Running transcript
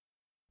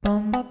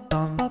Welcome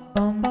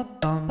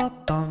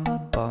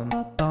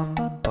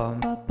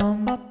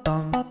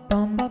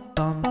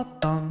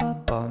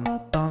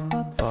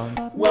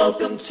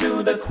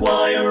to the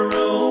choir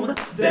room.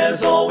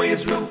 There's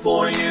always room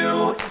for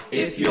you.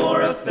 If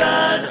you're a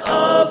fan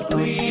of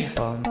Glee,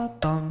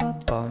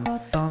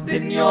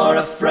 then you're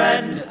a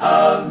friend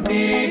of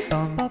me.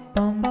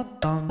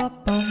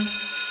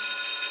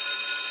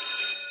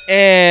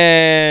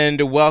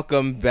 And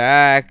welcome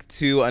back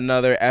to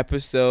another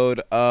episode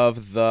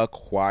of The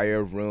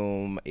Choir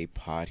Room, a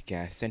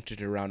podcast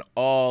centered around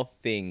all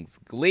things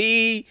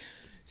Glee.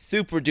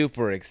 Super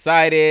duper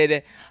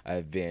excited.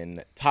 I've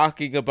been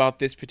talking about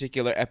this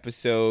particular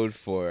episode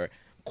for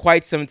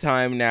quite some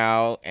time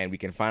now, and we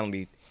can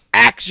finally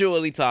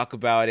actually talk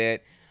about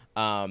it.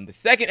 The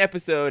second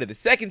episode of the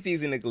second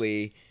season of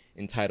Glee,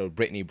 entitled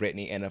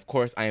Britney. And of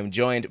course, I am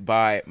joined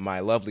by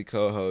my lovely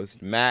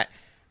co-host, Matt.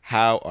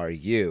 How are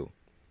you?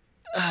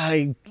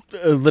 I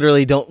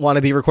literally don't want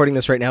to be recording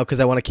this right now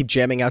because I want to keep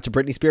jamming out to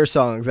Britney Spears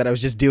songs that I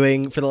was just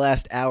doing for the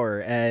last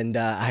hour. And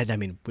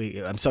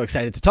I'm so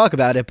excited to talk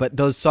about it, but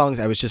those songs,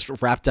 I was just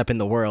wrapped up in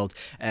the world.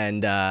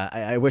 And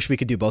I wish we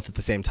could do both at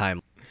the same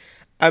time.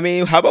 I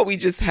mean, how about we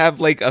just have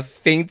like a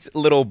faint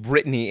little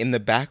Britney in the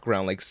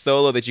background, like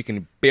solo that you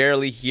can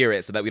barely hear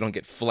it so that we don't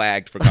get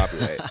flagged for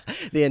copyright.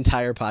 The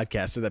entire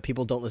podcast so that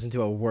people don't listen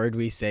to a word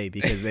we say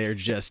because they're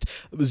just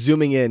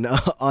zooming in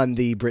on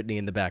the Britney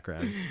in the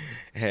background.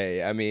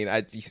 Hey, I mean,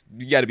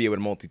 you got to be able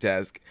to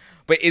multitask.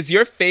 But is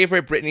your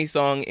favorite Britney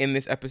song in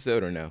this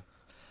episode or no?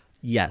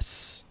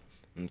 Yes.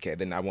 Okay,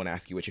 then I won't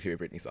ask you what your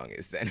favorite Britney song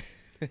is then.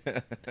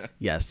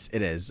 Yes,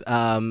 it is.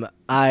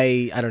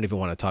 I don't even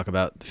want to talk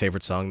about the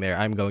favorite song there.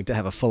 I'm going to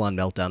have a full-on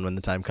meltdown when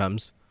the time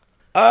comes.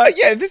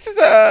 This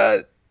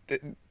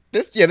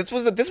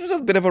was a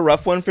bit of a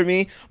rough one for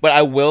me, but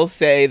I will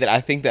say that I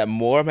think that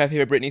more of my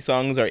favorite Britney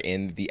songs are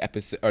in the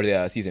episode or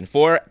the season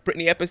 4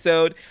 Britney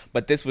episode.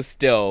 But this was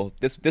still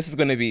this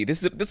will be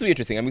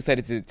interesting. I'm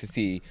excited to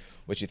see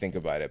what you think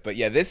about it. But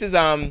yeah, this is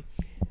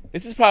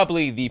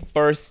probably the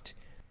first.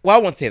 Well, I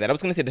won't say that. I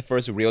was going to say the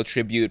first real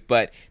tribute,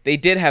 but they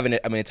did have an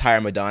entire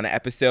Madonna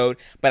episode.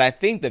 But I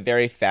think the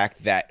very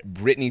fact that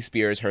Britney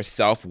Spears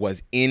herself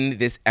was in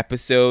this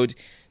episode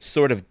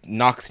sort of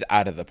knocks it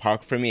out of the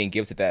park for me and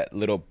gives it that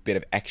little bit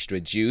of extra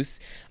juice.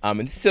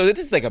 And so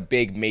this is like a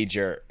big,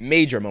 major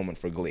moment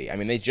for Glee. I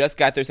mean, they just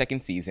got their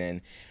second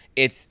season.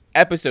 It's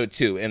episode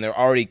 2, and they're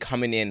already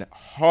coming in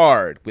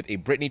hard with a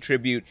Britney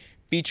tribute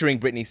featuring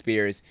Britney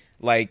Spears.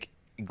 Like,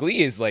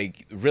 Glee is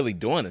like really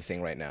doing a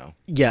thing right now.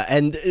 Yeah,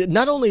 and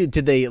not only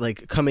did they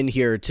like come in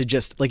here to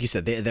just, like you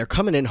said, they're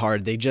coming in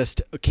hard. They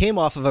just came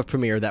off of a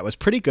premiere that was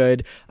pretty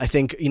good. I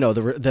think, you know,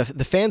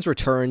 the fans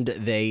returned.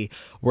 They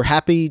were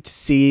happy to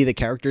see the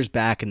characters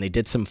back, and they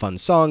did some fun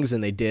songs,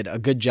 and they did a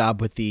good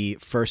job with the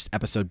first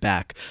episode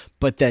back.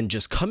 But then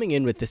just coming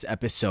in with this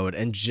episode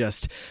and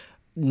just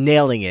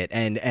nailing it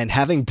and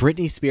having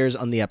Britney Spears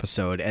on the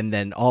episode and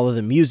then all of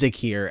the music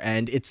here.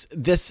 And it's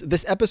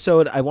this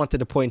episode, I wanted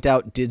to point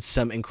out, did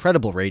some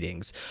incredible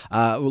ratings.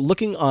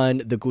 Looking on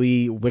the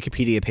Glee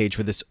Wikipedia page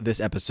for this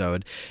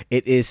episode,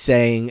 it is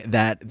saying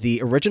that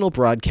the original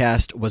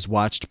broadcast was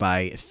watched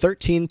by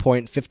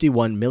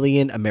 13.51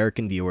 million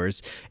American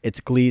viewers. It's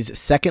Glee's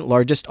second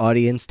largest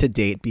audience to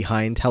date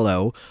behind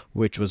Hello,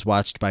 which was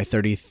watched by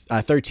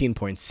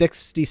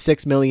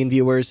 13.66 million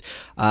viewers.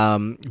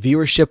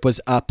 Viewership was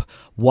up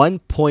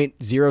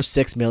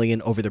 1.06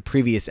 million over the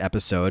previous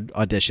episode,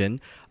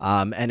 Audition,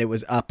 and it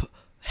was up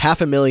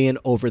 500,000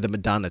 over the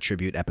Madonna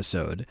tribute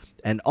episode,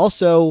 and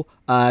also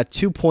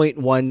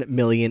 2.1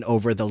 million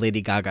over the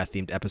Lady Gaga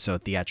themed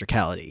episode,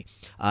 Theatricality.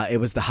 It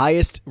was the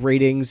highest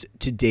ratings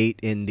to date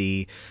in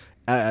the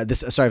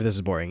sorry if this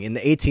is boring, in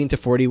the 18 to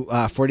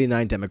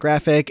 49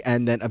 demographic,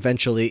 and then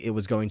eventually it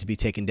was going to be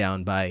taken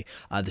down by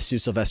the Sue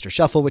Sylvester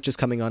Shuffle, which is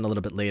coming on a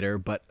little bit later.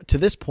 But to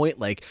this point,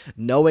 like,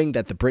 knowing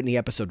that the Britney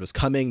episode was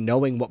coming,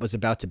 knowing what was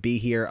about to be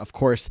here, of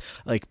course,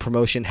 like,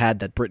 promotion had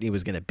that Britney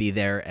was going to be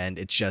there, and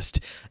it's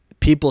just,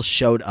 people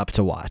showed up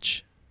to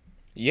watch.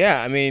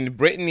 Yeah, I mean,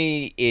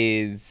 Britney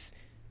is...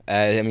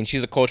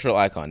 she's a cultural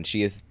icon.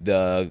 She is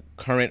the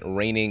current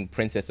reigning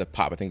princess of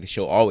pop. I think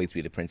she'll always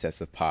be the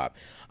princess of pop.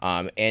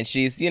 And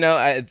she's,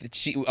 a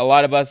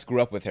lot of us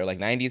grew up with her, like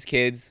 90s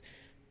kids.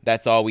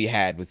 That's all we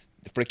had was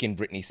freaking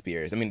Britney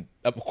Spears. I mean,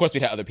 of course we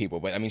had other people,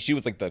 but I mean, she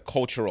was like the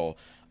cultural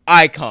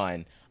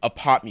icon of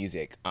pop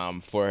music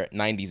for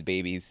 90s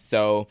babies.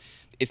 So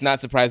it's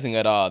not surprising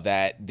at all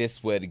that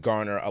this would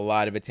garner a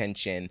lot of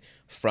attention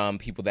from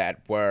people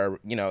that were,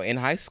 in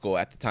high school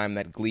at the time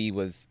that Glee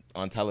was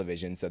on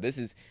television. So this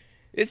is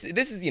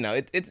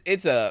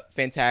it's a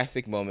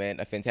fantastic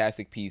moment, a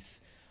fantastic piece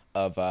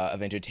of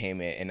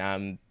entertainment, and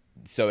I'm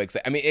so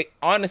excited. I mean,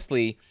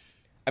 honestly,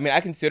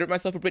 I considered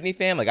myself a Britney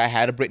fan. Like, I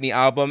had a Britney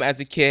album as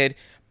a kid,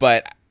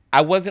 but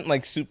I wasn't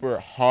like super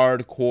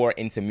hardcore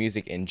into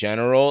music in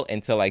general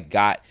until I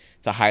got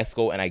to high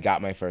school and I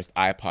got my first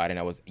iPod, and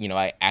I was,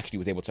 I actually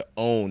was able to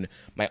own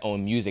my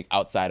own music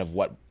outside of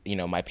what,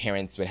 my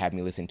parents would have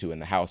me listen to in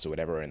the house or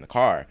whatever, or in the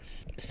car.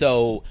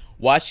 So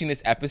watching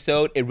this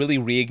episode, it really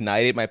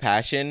reignited my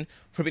passion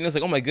for Britney. I was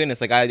like, oh my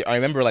goodness, like I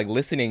remember like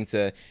listening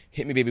to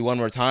Hit Me Baby One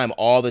More Time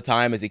all the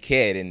time as a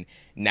kid, and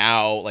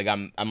now like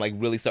I'm like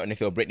really starting to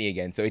feel Britney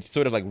again. So it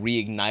sort of like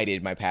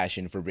reignited my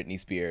passion for Britney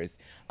Spears.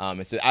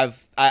 And so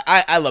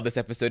I love this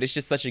episode. It's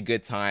just such a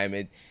good time.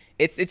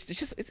 It's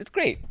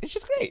great. It's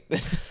just great.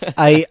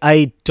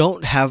 I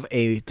don't have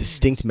a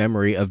distinct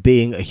memory of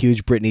being a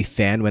huge Britney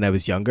fan when I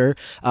was younger.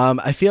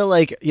 I feel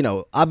like,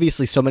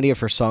 obviously so many of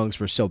her songs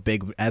were so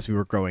big as we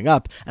were growing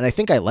up, and I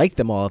think I liked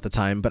them all at the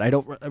time, but I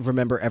don't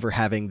remember ever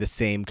having the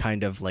same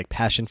kind of like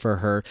passion for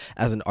her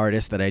as an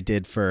artist that I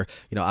did for,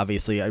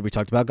 obviously we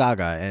talked about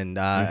Gaga, and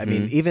I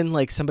mean, even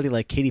like somebody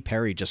like Katy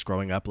Perry just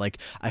growing up, like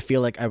I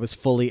feel like I was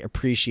fully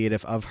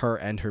appreciative of her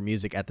and her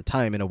music at the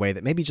time in a way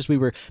that maybe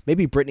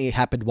Britney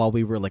happened while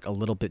we were like a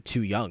little bit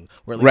too young,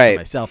 or at least to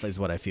myself is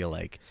what I feel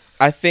like.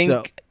 I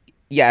think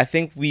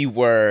we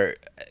were,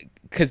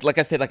 because like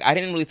I said, like I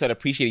didn't really start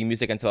appreciating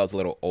music until I was a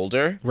little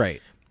older.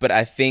 Right. But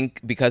I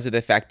think because of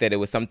the fact that it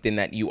was something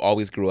that you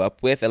always grew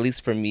up with, at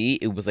least for me,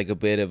 it was like a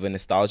bit of a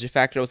nostalgia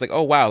factor. I was like,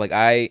 oh wow, like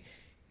I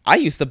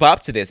used to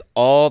bop to this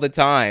all the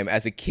time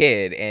as a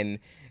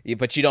kid,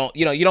 but you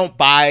don't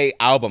buy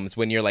albums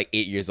when you're like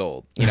 8 years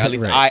old. At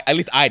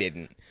least I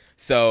didn't.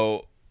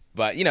 So,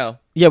 but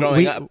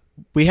growing up.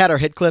 We had our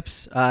hit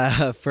clips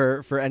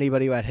for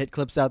anybody who had hit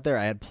clips out there.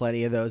 I had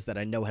plenty of those that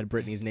I know had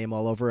Britney's name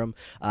all over them,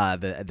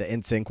 the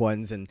NSYNC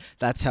ones, and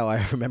that's how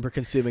I remember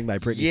consuming my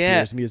Britney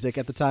Spears music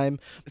at the time.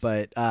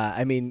 But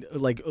I mean,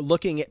 like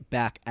looking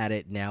back at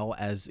it now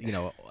as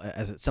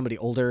as somebody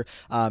older,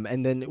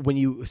 and then when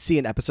you see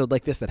an episode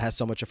like this that has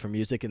so much of her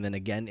music, and then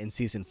again in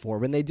season 4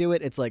 when they do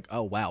it, it's like,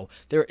 oh wow,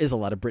 there is a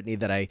lot of Britney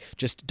that I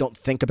just don't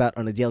think about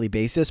on a daily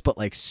basis, but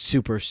like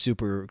super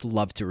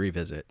love to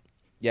revisit.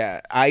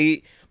 Yeah,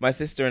 my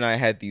sister and I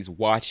had these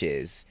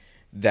watches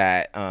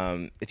that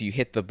if you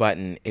hit the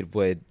button, it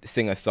would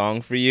sing a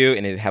song for you,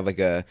 and it had like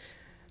a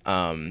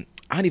I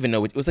don't even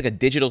know, it was like a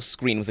digital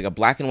screen. It was like a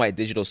black and white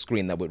digital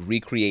screen that would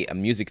recreate a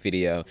music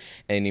video.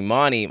 And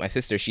Imani, my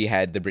sister, she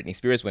had the Britney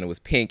Spears one, it was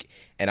pink,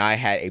 and I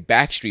had a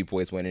Backstreet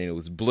Boys one, and it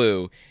was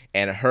blue.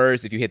 And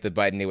hers, if you hit the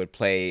button, it would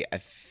play,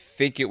 I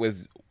think it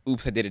was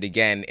Oops, I Did It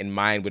Again, and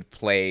mine would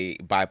play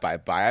Bye Bye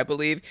Bye, I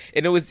believe.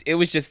 And it was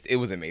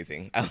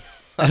amazing.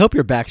 I hope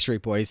your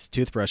Backstreet Boys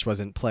toothbrush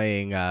wasn't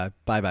playing Bye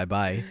Bye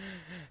Bye.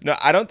 No,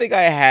 I don't think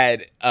I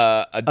had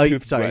a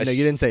toothbrush. Sorry, no,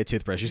 you didn't say a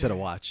toothbrush. You said a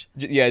watch.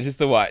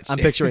 Just a watch. I'm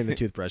picturing the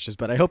toothbrushes,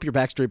 but I hope your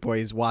Backstreet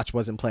Boys watch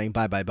wasn't playing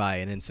Bye Bye Bye,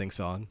 an NSYNC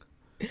song.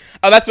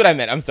 Oh, that's what I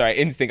meant. I'm sorry,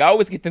 NSYNC. I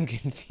always get them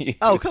confused.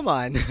 Oh, come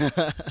on.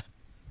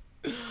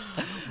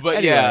 But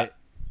anyway.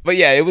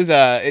 Yeah, it was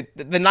the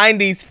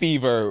 90s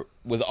fever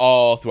was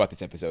all throughout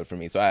this episode for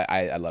me, so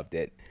I loved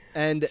it.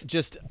 And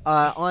just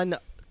on the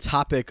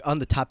topic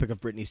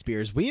of Britney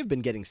Spears, we have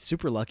been getting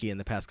super lucky in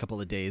the past couple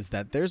of days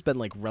that there's been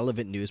like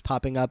relevant news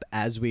popping up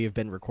as we have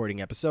been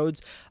recording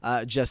episodes.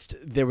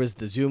 There was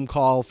the Zoom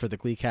call for the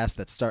Gleecast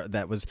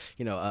that was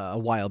a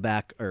while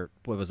back, or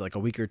what was it, like a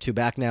week or two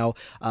back now.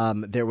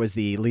 There was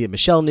the Leah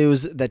Michelle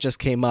news that just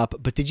came up.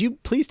 But did you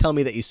please tell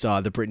me that you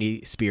saw the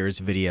Britney Spears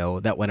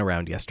video that went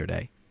around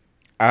yesterday?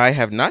 I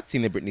have not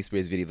seen the Britney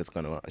Spears video that's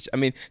going to watch. I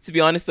mean, to be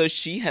honest, though,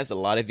 she has a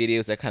lot of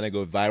videos that kind of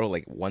go viral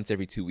like once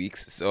every 2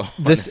 weeks. So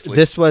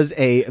this was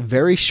a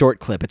very short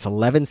clip. It's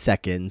 11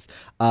 seconds.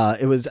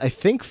 It was, I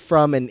think,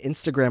 from an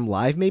Instagram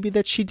Live maybe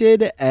that she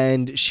did,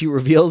 and she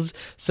reveals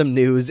some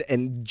news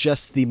in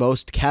just the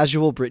most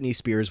casual Britney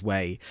Spears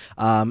way.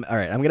 All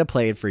right, I'm going to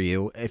play it for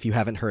you if you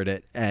haven't heard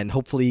it, and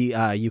hopefully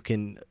you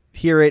can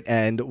hear it,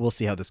 and we'll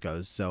see how this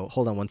goes. So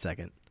hold on one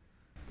second.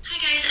 Hi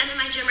guys, I'm in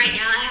my gym right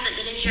now. I haven't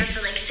been in here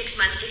for like 6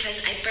 months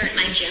because I burnt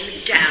my gym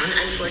down,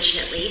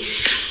 unfortunately.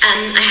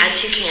 I had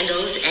 2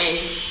 candles and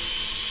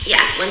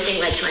yeah, one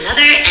thing led to another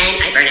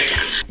and I burned it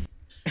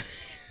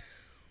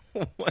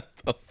down. What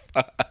the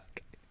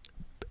fuck?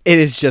 It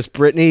is just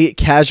Britney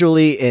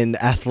casually in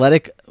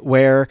athletic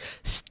wear,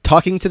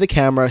 talking to the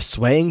camera,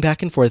 swaying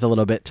back and forth a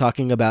little bit,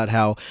 talking about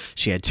how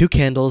she had 2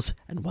 candles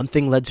and one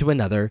thing led to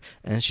another,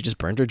 and she just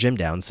burned her gym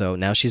down. So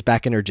now she's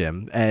back in her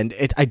gym. And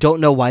I don't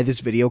know why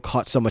this video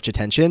caught so much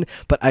attention,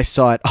 but I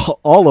saw it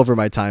all over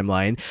my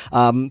timeline.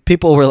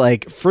 People were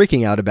like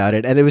freaking out about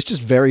it, and it was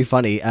just very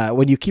funny.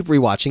 When you keep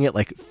rewatching it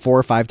like 4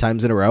 or 5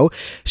 times in a row,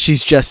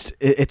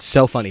 it's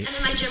so funny. I'm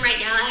in my gym right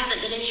now. I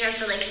haven't been in here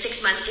for like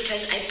 6 months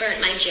because I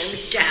burnt my gym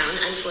down,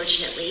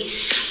 unfortunately.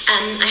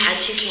 I had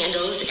 2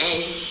 candles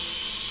and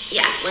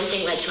yeah, one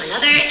thing led to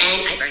another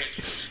and I burned it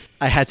down.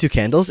 I had 2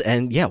 candles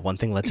and yeah, one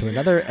thing led to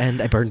another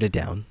and I burned it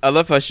down. I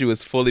love how she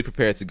was fully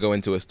prepared to go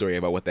into a story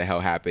about what the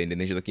hell happened,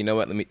 and then she's like, you know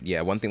what,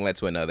 one thing led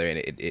to another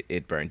and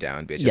it burned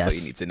down, bitch. That's all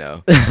you need to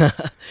know.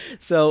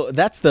 So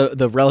that's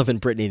the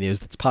relevant Britney news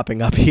that's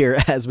popping up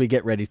here as we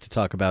get ready to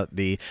talk about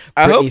the Britney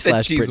I hope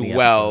that she's Britney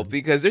well episode.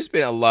 Because there's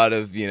been a lot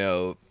of,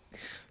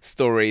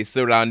 stories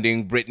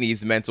surrounding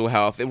Britney's mental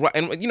health,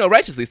 and you know,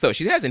 righteously so.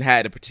 She hasn't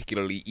had a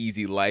particularly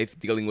easy life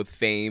dealing with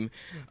fame.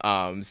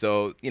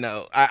 So you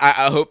know,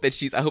 I hope that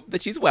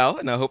she's well,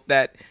 and I hope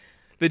that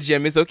the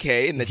gym is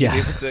okay, and that she's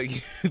able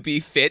to be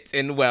fit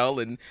and well,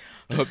 and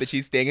I hope that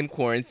she's staying in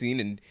quarantine.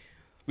 And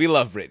we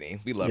love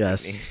Britney. We love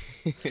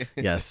Britney.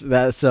 Yes,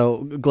 that's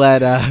so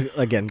glad.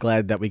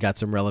 Glad that we got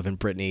some relevant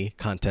Britney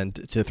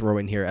content to throw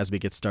in here as we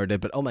get started.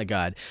 But oh my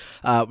God,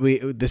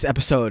 this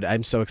episode,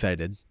 I'm so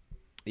excited.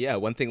 Yeah,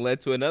 one thing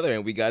led to another,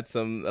 and we got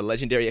a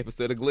legendary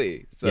episode of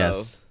Glee. So,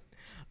 yes.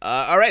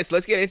 All right, so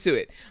let's get into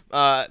it.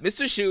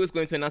 Mr. Shu is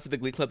going to announce at the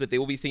Glee Club that they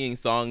will be singing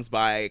songs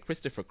by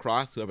Christopher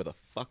Cross, whoever the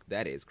fuck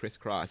that is, Chris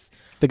Cross.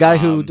 The guy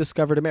who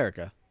discovered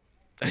America.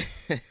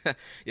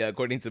 Yeah,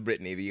 according to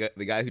Britney,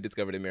 the guy who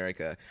discovered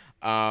America.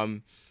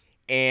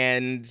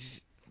 And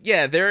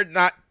yeah, they're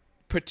not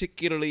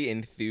particularly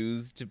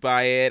enthused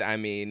by it. I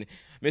mean,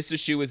 Mr.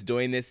 Shu is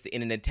doing this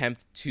in an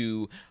attempt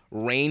to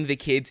rein the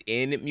kids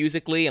in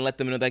musically and let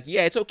them know, like,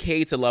 yeah, it's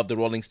okay to love the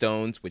Rolling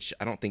Stones, which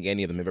I don't think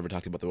any of them have ever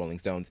talked about the Rolling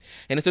Stones,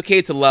 and it's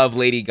okay to love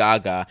Lady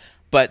Gaga,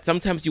 but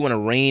sometimes you want to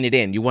rein it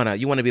in. You want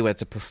to be able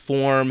to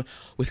perform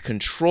with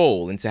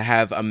control and to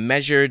have a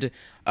measured,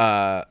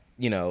 a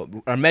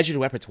measured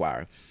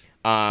repertoire.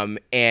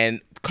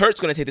 And Kurt's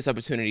going to take this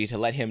opportunity to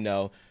let him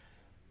know,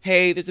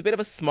 hey, there's a bit of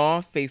a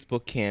small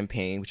Facebook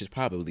campaign, which is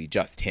probably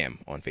just him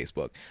on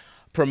Facebook,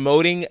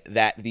 promoting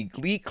that the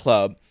Glee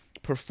Club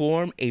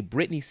perform a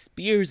Britney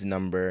Spears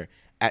number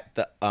at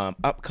the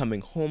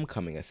upcoming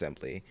homecoming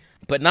assembly.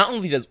 But not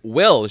only does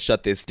Will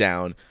shut this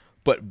down,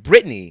 but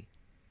Britney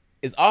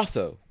is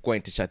also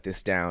going to shut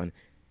this down.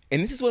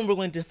 And this is when we're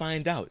going to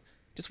find out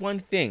just one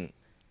thing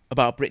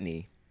about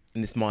Britney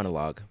in this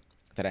monologue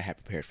that I have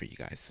prepared for you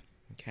guys.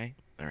 Okay?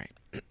 All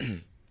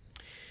right.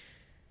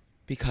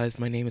 Because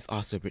my name is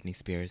also Britney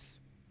Spears.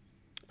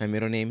 My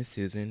middle name is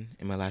Susan,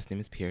 and my last name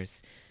is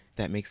Pierce.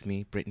 That makes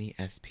me Britney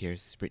S.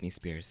 Pierce, Britney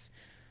Spears.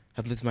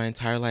 I've lived my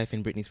entire life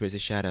in Britney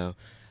Spears' shadow.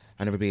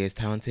 I'll never be as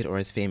talented or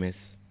as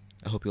famous.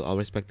 I hope you'll all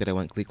respect that I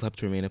want Glee Club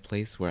to remain a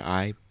place where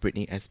I,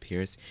 Britney S.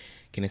 Pierce,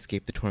 can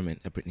escape the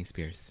torment of Britney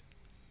Spears.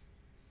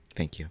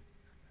 Thank you.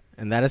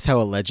 And that is how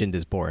a legend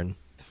is born.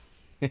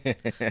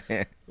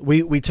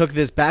 We took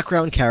this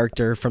background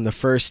character from the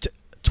first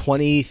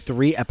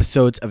 23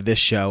 episodes of this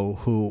show,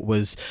 who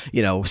was,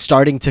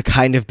 starting to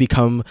kind of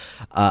become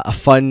a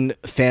fun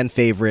fan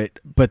favorite,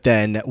 but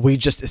then we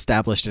just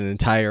established an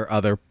entire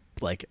other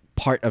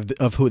part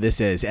of who this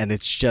is, and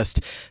it's just,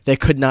 they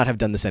could not have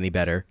done this any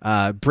better.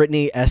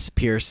 Britney S.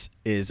 Pierce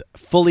is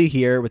fully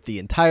here, with the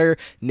entire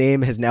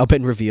name has now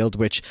been revealed,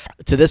 which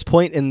to this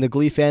point in the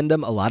Glee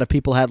fandom, a lot of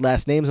people had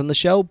last names on the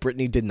show.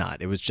 Britney did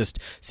not. It was just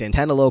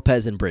Santana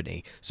Lopez and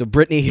Britney. So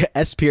Britney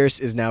S.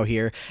 Pierce is now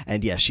here,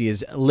 and yes, she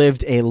has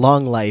lived a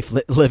long life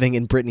living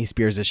in Britney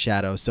Spears'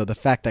 shadow. So the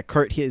fact that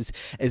Kurt is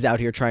out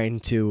here trying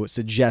to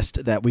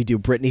suggest that we do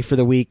Britney for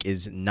the week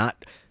is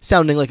not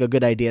sounding like a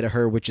good idea to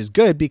her, which is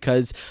good,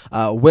 because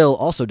Will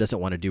also doesn't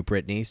want to do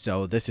Britney.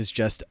 So this is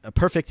just a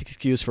perfect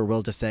excuse for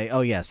Will to say,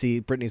 oh yeah,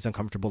 see, Britney's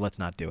uncomfortable, let's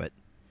not do it.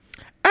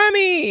 I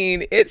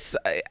mean,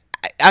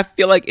 I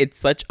feel like it's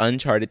such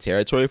uncharted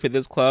territory for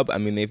this club. I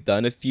mean, they've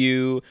done a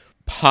few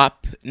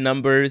pop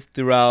numbers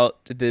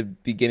throughout the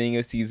beginning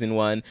of season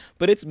 1,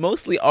 but it's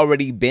mostly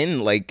already been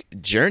like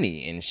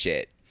Journey and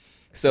shit.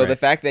 So The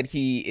fact that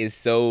he is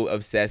so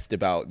obsessed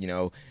about,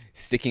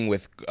 sticking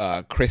with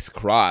Chris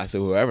Cross or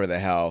whoever the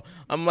hell,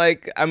 I'm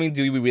like, I mean,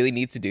 do we really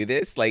need to do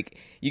this? Like,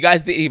 you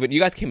guys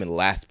came in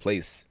last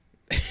place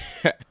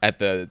at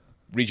the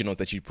regionals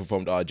that you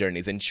performed all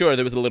journeys, and sure,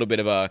 there was a little bit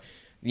of a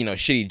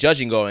shitty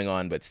judging going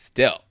on, but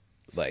still,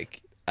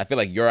 like, I feel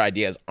like your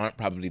ideas aren't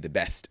probably the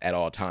best at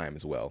all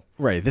times, Will.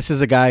 Right. This is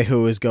a guy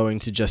who is going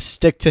to just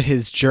stick to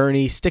his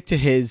journey, stick to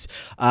his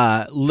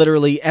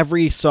literally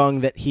every song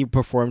that he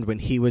performed when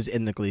he was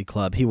in the Glee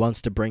Club. He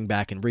wants to bring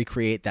back and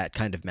recreate that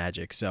kind of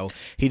magic. So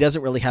he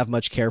doesn't really have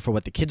much care for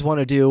what the kids want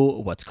to do,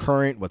 what's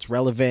current, what's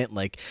relevant.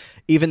 Like,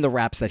 even the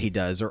raps that he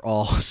does are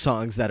all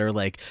songs that are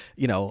like,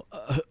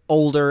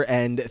 older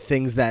and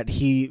things that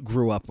he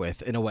grew up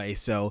with in a way.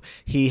 So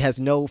he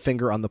has no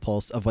finger on the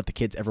pulse of what the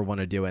kids ever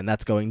want to do. And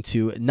that's going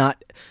to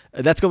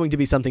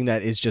be something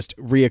that is just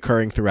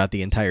reoccurring throughout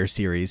the entire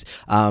series.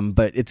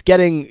 But it's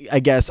getting, I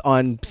guess,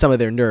 on some of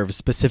their nerves,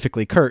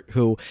 specifically Kurt,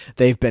 who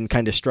they've been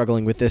kind of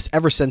struggling with this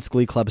ever since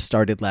Glee Club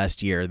started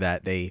last year,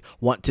 that they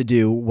want to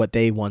do what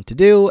they want to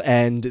do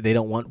and they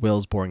don't want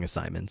Will's boring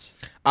assignments.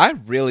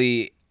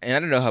 And I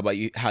don't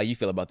know how you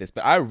feel about this,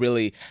 but I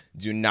really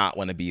do not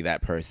want to be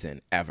that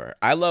person ever.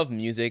 I love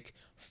music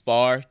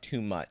far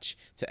too much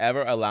to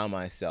ever allow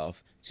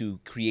myself to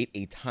create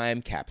a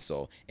time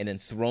capsule and then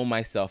throw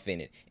myself in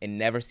it and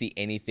never see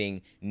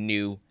anything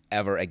new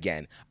ever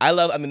again.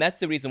 I mean, that's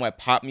the reason why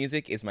pop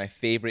music is my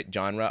favorite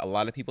genre. A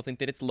lot of people think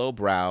that it's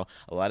lowbrow.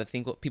 A lot of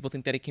people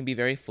think that it can be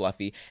very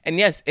fluffy. And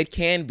yes, it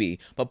can be.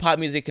 But pop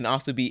music can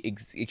also be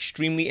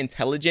extremely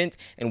intelligent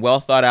and well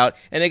thought out.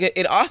 And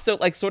it also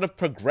like sort of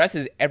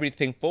progresses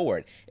everything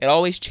forward. It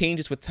always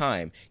changes with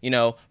time. You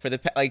know,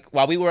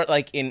 while we were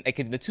like in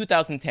the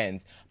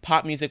 2010s,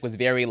 pop music was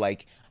very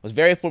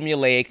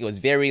formulaic. It was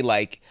very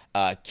like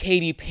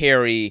Katy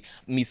Perry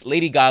meets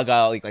Lady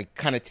Gaga, like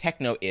kind of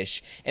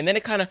techno-ish. And then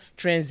it kind of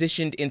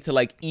transitioned into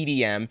like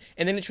EDM,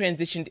 and then it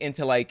transitioned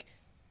into like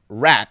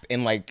rap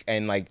and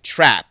like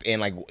trap and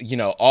like, you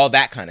know, all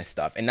that kind of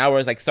stuff. And now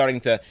we're like starting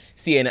to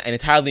see an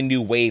entirely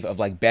new wave of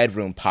like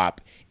bedroom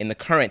pop in the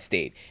current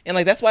state. And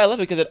like that's why I love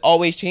it, because it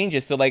always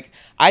changes. So like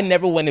I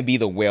never want to be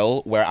the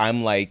Will where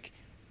I'm like,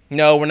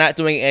 no, we're not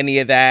doing any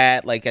of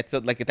that. Like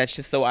that's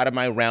just so out of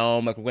my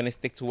realm. Like we're gonna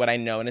stick to what I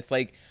know. And it's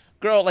like,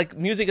 girl, like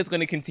music is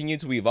gonna continue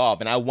to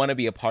evolve, and I want to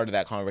be a part of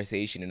that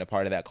conversation and a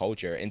part of that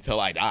culture until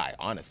I die.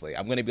 Honestly,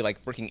 I'm gonna be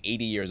like freaking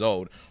 80 years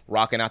old,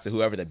 rocking out to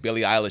whoever the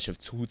Billie Eilish of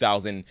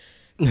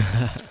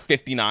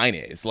 2059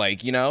 is.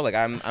 Like, you know, like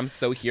I'm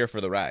so here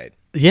for the ride.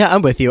 Yeah,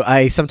 I'm with you.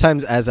 I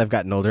sometimes, as I've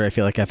gotten older, I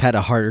feel like I've had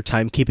a harder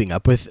time keeping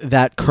up with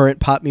that current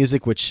pop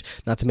music, which,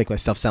 not to make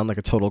myself sound like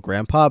a total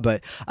grandpa,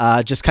 but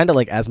just kind of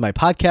like as my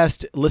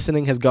podcast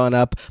listening has gone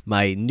up,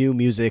 my new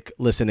music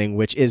listening,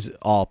 which is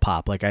all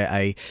pop. Like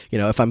I you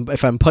know,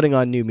 if I'm putting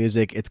on new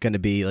music, it's going to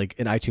be like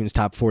an iTunes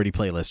top 40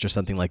 playlist or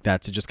something like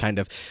that, to just kind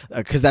of,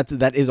 because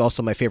that is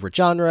also my favorite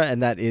genre,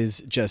 and that is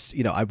just,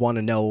 you know, I want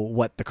to know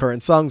what the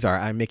current songs are.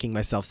 I'm making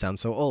myself sound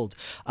so old.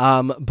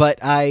 But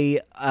I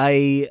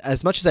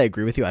as much as I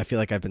agree with you, I feel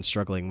like I've been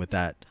struggling with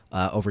that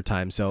over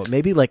time. So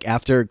maybe like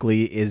after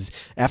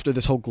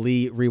this whole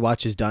Glee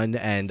rewatch is done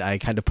and I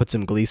kind of put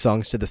some Glee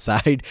songs to the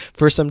side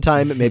for some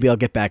time, maybe I'll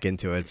get back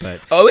into it.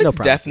 But it's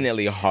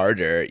definitely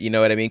harder. You know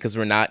what I mean? Because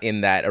we're not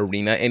in that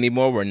arena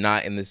anymore.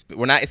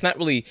 It's not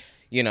really,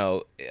 you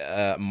know,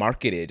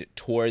 marketed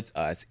towards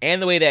us.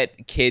 And the way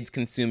that kids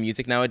consume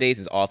music nowadays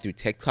is all through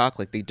TikTok.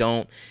 Like they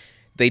don't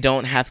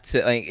have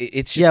to, like,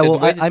 it's yeah. Well,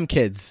 I'm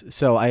kids,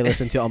 so I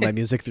listen to all my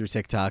music through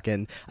TikTok,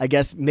 and I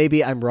guess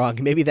maybe I'm wrong.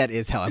 Maybe that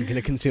is how I'm going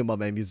to consume all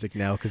my music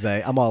now, because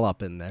I'm all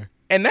up in there.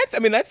 And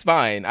that's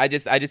fine. I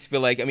just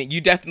feel like,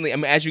 you definitely,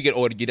 as you get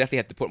older, you definitely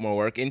have to put more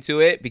work into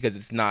it, because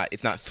it's not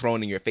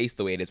thrown in your face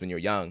the way it is when you're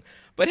young.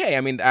 But hey,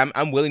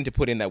 I'm willing to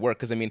put in that work,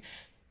 because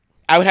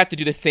I would have to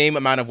do the same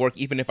amount of work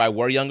even if I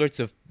were younger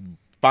to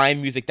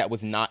find music that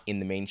was not in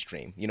the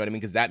mainstream. You know what I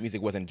mean? Because that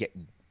music wasn't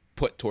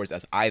put towards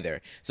us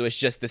either. So it's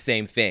just the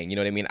same thing. You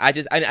know what I mean? I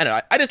don't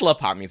know. I just love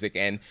pop music,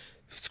 and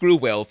screw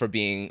Will for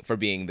being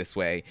this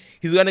way.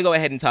 He's going to go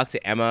ahead and talk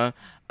to Emma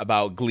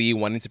about Glee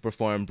wanting to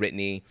perform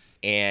Britney,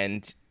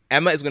 and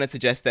Emma is going to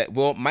suggest that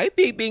Will might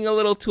be being a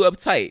little too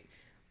uptight.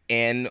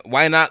 And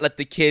why not let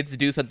the kids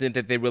do something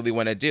that they really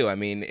want to do? I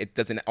mean, it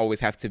doesn't always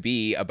have to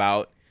be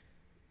about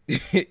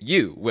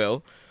you,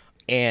 Will.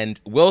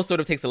 And Will sort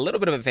of takes a little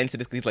bit of offense to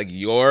this. He's like,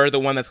 you're the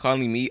one that's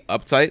calling me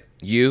uptight?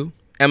 You,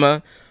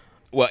 Emma?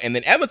 Well, and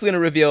then Emma's going to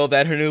reveal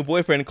that her new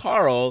boyfriend,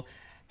 Carl,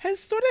 has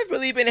sort of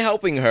really been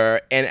helping her.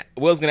 And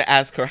Will's going to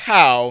ask her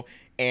how.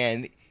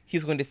 And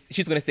she's going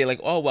to say, like,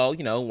 oh, well,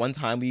 you know, one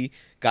time we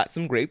got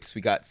some grapes.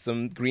 We got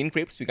some green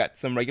grapes. We got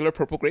some regular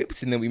purple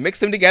grapes. And then we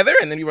mixed them together.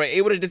 And then we were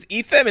able to just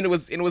eat them. And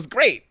it was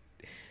great.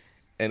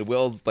 And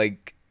Will's,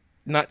 like,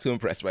 not too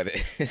impressed by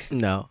this.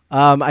 No.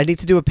 I need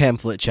to do a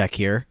pamphlet check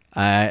here.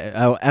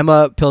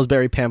 Emma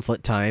Pillsbury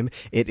pamphlet time.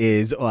 It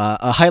is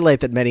a highlight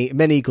that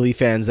many Glee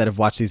fans that have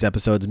watched these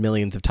episodes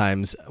millions of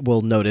times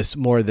will notice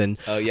more than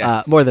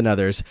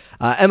others.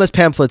 Emma's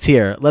pamphlets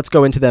here. Let's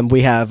go into them.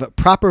 We have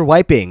proper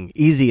wiping.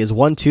 Easy as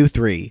 1, 2,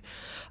 3.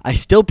 I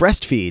still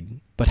breastfeed,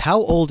 but how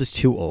old is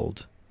too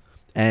old?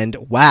 And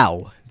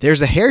wow,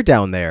 there's a hair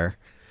down there.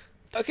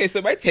 Okay,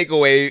 so my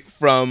takeaway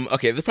from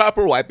the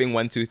proper wiping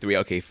 1, 2, 3.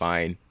 Okay,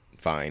 fine.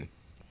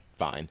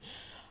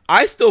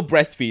 I still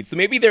breastfeed, so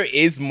maybe there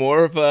is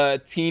more of a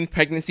teen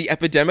pregnancy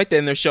epidemic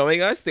than they're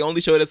showing us. They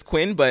only showed us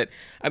Quinn, but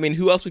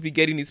who else would be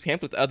getting these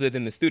pamphlets other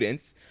than the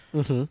students?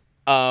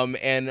 Mm-hmm.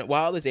 And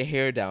while there's a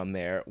hair down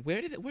there,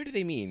 where do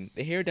they mean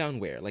the hair down?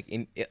 Where, like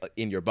in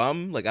your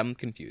bum? Like, I'm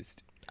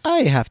confused.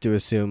 I have to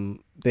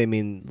assume they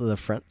mean the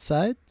front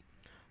side.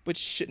 But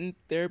shouldn't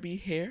there be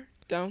hair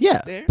down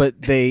there? Yeah,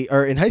 but they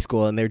are in high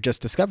school and they're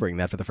just discovering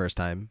that for the first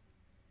time,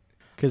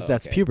 because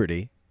that's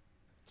puberty.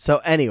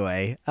 So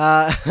anyway,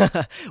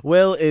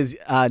 Will is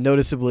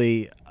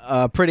noticeably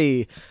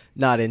pretty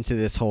not into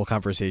this whole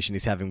conversation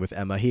he's having with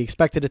Emma. He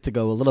expected it to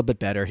go a little bit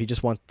better. He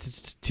just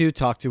wants to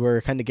talk to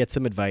her, kind of get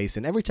some advice.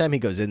 And every time he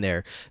goes in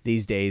there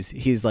these days,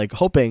 he's like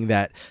hoping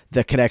that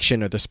the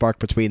connection or the spark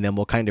between them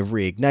will kind of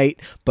reignite.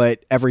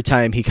 But every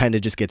time he kind of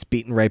just gets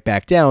beaten right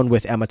back down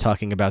with Emma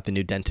talking about the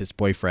new dentist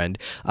boyfriend.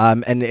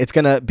 And it's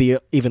going to be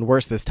even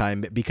worse this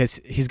time, because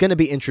he's going to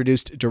be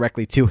introduced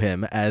directly to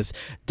him as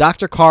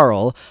Dr.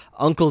 Carl,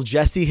 Uncle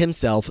Jesse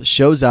himself,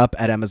 shows up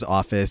at Emma's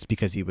office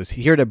because he was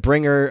here to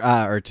bring her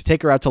or to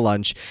take her out to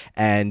lunch,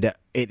 and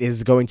it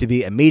is going to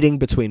be a meeting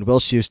between Will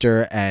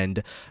Schuester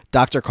and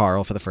Dr.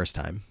 Carl for the first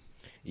time.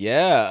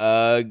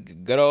 Yeah,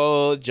 good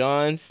old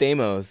John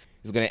Stamos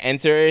is going to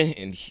enter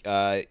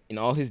in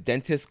all his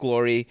dentist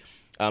glory.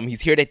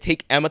 He's here to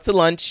take Emma to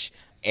lunch,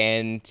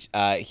 and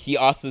he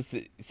also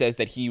says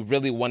that he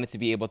really wanted to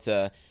be able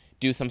to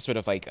do some sort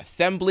of like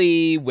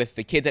assembly with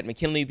the kids at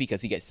McKinley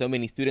because he gets so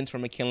many students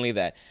from McKinley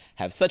that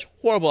have such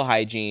horrible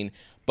hygiene,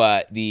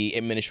 but the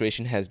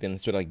administration has been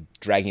sort of like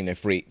dragging their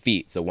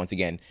feet. So once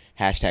again,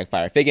 hashtag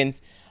fire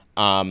Figgins.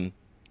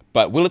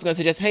 But Willow's gonna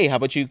suggest, hey, how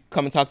about you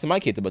come and talk to my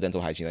kids about dental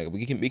hygiene? Like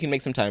we can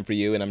make some time for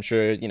you, and I'm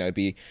sure it'd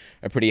be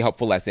a pretty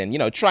helpful lesson.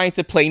 Trying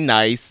to play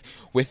nice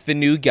with the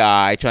new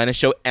guy, trying to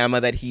show Emma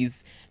that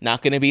he's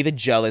not gonna be the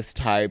jealous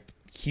type.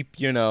 Keep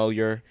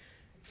your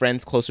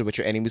friends closer, but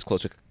your enemies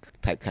closer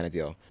type kind of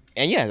deal.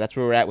 And yeah, that's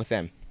where we're at with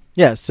them.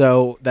 Yeah,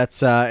 so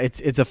that's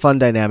it's a fun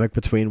dynamic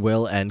between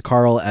Will and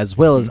Carl, as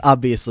Will is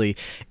obviously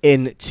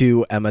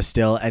into Emma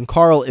still, and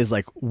Carl is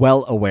like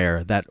well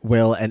aware that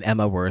Will and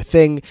Emma were a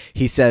thing.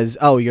 He says,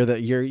 "Oh, you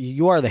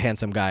are the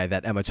handsome guy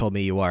that Emma told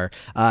me you are,"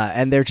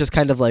 and they're just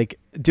kind of like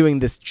doing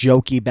this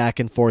jokey back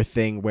and forth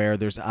thing where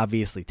there's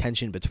obviously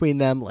tension between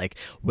them. Like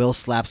Will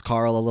slaps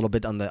Carl a little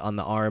bit on the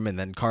arm, and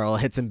then Carl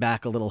hits him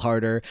back a little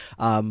harder.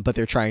 But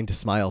they're trying to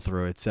smile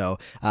through it. So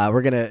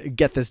we're gonna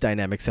get this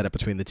dynamic set up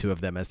between the two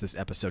of them as this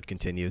episode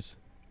continues.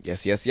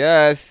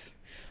 Yes.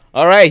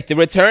 All right, the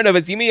return of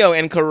Azimio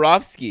and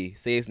Karofsky.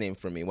 Say his name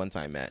for me one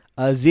time, Matt.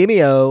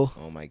 Azimio.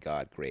 Oh my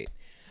God, great.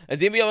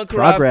 Azimio and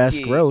Karofsky. Progress,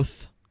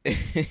 growth.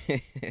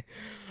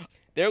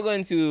 They're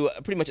going to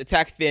pretty much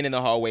attack Finn in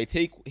the hallway,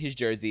 take his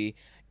jersey,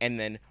 and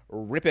then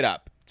rip it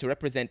up to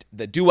represent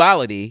the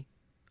duality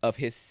of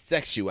his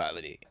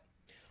sexuality.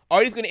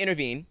 Artie's going to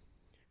intervene,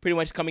 pretty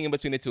much coming in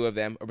between the two of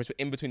them, or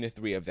in between the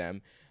three of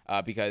them,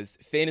 because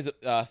Finn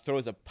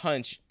throws a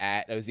punch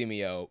at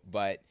Azimio,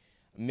 but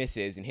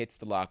misses and hits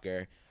the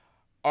locker.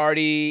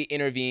 Artie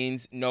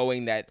intervenes,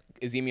 knowing that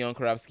Azimio and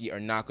Karofsky are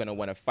not going to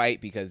want to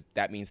fight because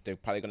that means they're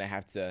probably going to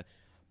have to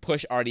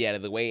push Artie out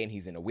of the way, and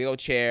he's in a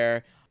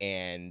wheelchair.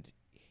 And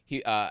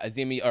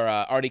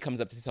Artie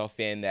comes up to tell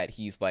Finn that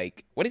he's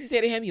like, what does he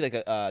say to him? He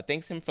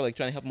thanks him for like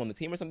trying to help him on the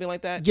team or something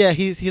like that. Yeah,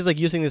 he's like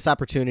using this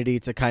opportunity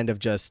to kind of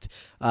just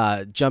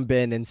jump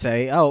in and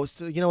say, oh,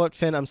 so you know what,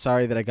 Finn, I'm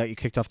sorry that I got you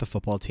kicked off the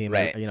football team.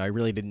 Right. I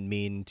really didn't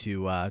mean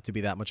to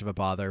be that much of a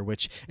bother.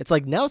 Which it's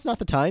like now's not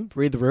the time.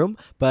 Read the room.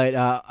 But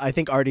I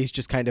think Artie's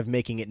just kind of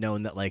making it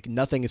known that like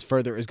nothing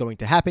further is going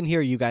to happen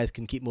here. You guys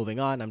can keep moving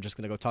on. I'm just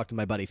gonna go talk to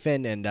my buddy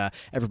Finn, and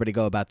everybody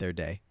go about their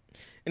day.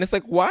 And it's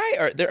like, why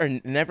are there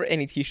never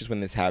any t-shirts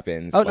when this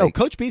happens? Oh, no,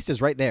 Coach Beast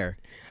is right there.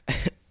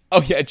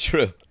 Oh, yeah,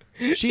 true.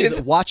 She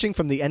is watching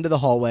from the end of the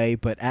hallway,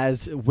 but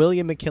as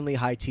William McKinley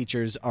High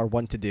teachers are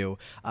wont to do,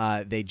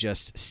 they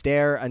just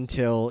stare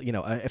until,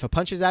 if a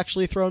punch is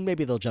actually thrown,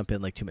 maybe they'll jump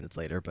in like 2 minutes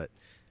later, but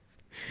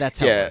that's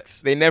how it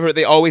works.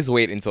 They always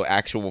wait until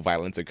actual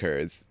violence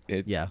occurs.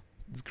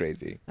 It's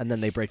crazy. And then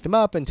they break them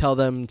up and tell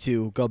them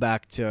to go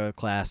back to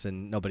class,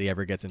 and nobody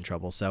ever gets in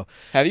trouble. So,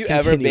 have you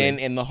ever been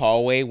in the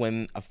hallway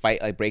when a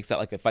fight like breaks out,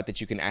 like a fight that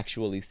you can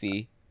actually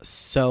see?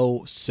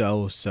 So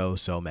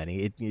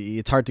many.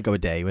 It's hard to go a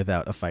day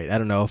without a fight. I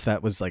don't know if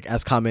that was like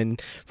as common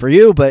for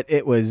you, but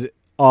it was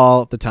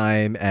all the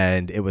time,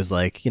 and it was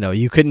like,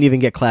 you couldn't even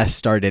get class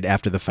started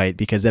after the fight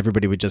because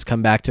everybody would just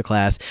come back to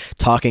class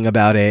talking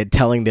about it,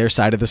 telling their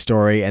side of the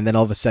story, and then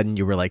all of a sudden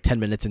you were like 10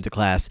 minutes into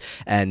class,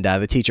 and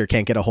the teacher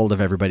can't get a hold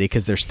of everybody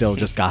because they're still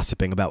just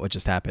gossiping about what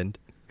just happened.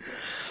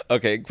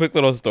 Okay, quick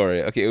little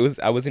story. Okay,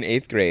 I was in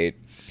 8th grade.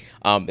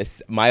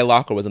 My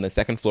locker was on the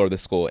second floor of the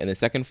school, and the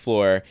second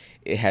floor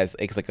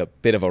it's like a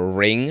bit of a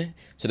ring.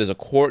 So there's a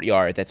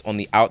courtyard that's on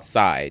the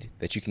outside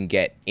that you can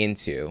get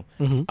into,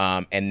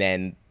 and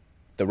then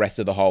the rest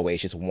of the hallway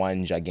is just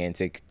one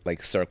gigantic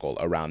like circle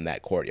around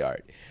that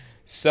courtyard.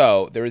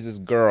 So there was this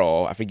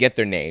girl, I forget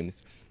their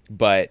names,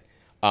 but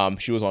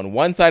she was on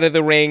one side of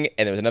the ring,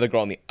 and there was another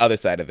girl on the other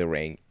side of the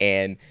ring.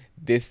 And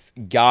this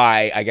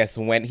guy, I guess,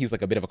 he's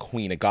like a bit of a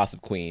queen, a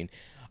gossip queen,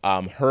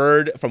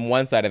 heard from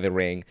one side of the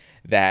ring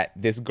that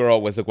this girl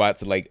was about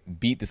to like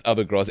beat this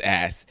other girl's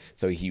ass.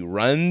 So he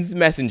runs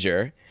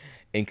messenger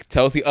and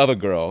tells the other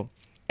girl,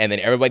 and then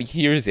everybody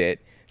hears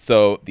it.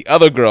 So the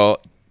other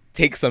girl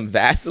takes some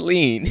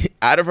Vaseline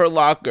out of her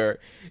locker,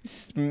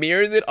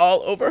 smears it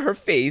all over her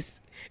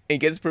face, and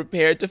gets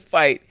prepared to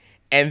fight.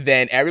 And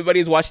then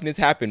everybody's watching this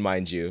happen,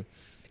 mind you.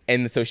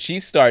 And so she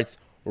starts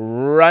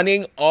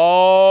running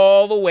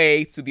all the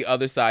way to the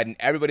other side, and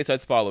everybody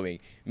starts following.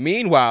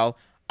 Meanwhile,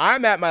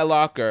 I'm at my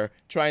locker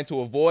trying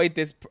to avoid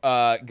this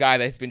guy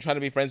that's been trying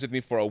to be friends with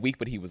me for a week,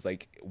 but he was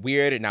like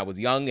weird, and I was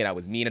young, and I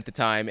was mean at the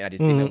time, and I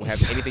just didn't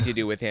have anything to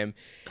do with him.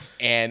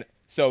 And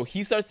so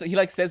he says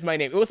my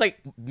name. It was like,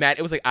 Matt,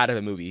 it was like out of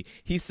the movie.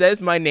 He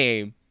says my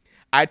name.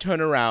 I turn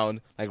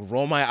around, like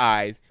roll my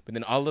eyes, but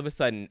then all of a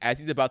sudden, as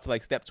he's about to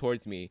like step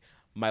towards me,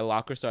 my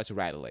locker starts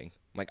rattling.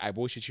 Like, I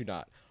bullshit you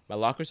not. My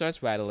locker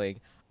starts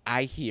rattling.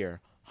 I hear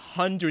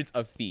hundreds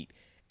of feet,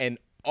 and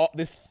all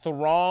this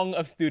throng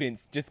of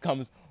students just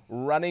comes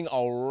running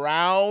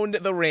around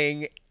the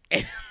ring,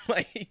 and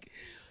like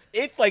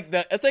it's like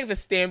the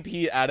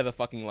stampede out of the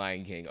fucking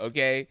Lion King,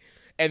 okay?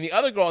 And the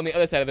other girl on the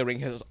other side of the ring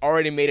has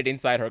already made it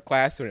inside her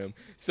classroom.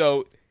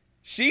 So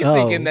she's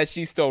thinking that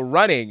she's still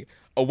running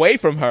away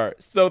from her.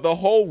 So the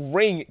whole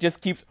ring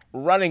just keeps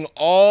running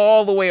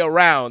all the way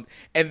around.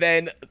 And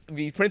then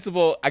the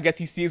principal, I guess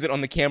he sees it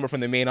on the camera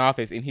from the main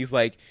office, and he's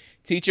like,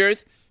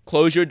 teachers,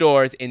 close your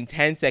doors in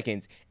 10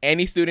 seconds.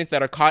 Any students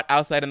that are caught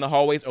outside in the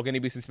hallways are going to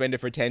be suspended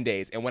for 10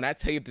 days. And when I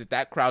tell you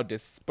that crowd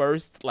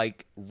dispersed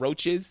like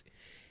roaches,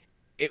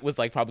 it was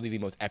like probably the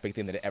most epic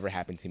thing that had ever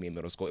happened to me in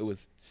middle school. It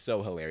was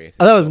so hilarious.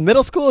 Oh, that was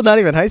middle school, not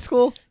even high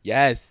school?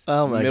 Yes.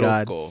 Oh my middle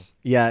God. School.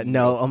 Yeah,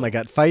 no, oh my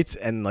God. Fights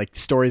and like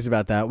stories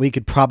about that. We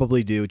could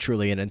probably do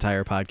truly an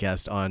entire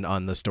podcast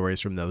on the stories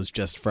from those,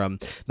 just from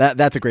that.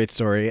 That's a great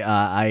story.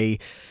 I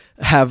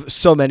have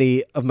so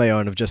many of my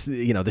own of just,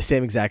 the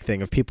same exact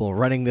thing of people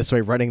running this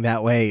way, running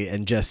that way.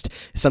 And just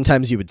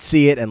sometimes you would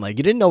see it and like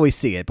you didn't always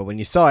see it. But when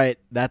you saw it,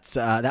 that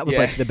was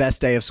like the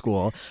best day of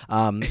school.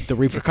 The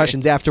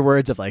repercussions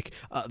afterwards of like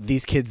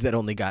these kids that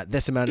only got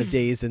this amount of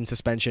days in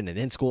suspension and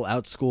in school,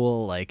 out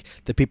school, like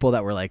the people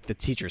that were like the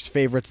teacher's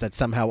favorites that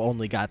somehow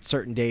only got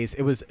certain days.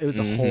 It was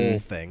a whole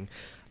thing.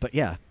 But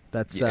yeah.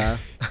 That's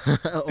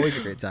always a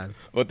great time.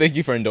 Well, thank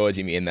you for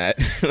indulging me in that.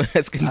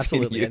 Let's continue.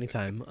 Absolutely,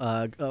 anytime.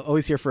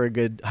 Always here for a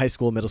good high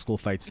school, middle school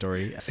fight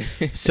story.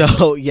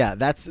 So yeah,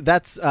 that's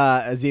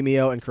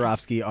Azemio and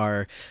Karofsky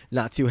are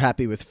not too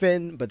happy with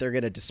Finn, but they're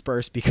gonna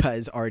disperse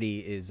because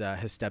Artie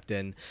has stepped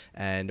in,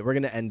 and we're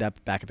gonna end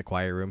up back at the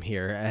choir room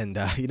here. And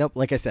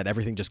like I said,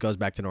 everything just goes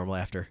back to normal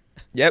after.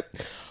 Yep.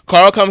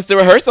 Carl comes to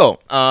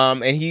rehearsal,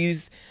 and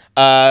he's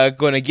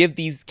going to give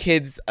these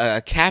kids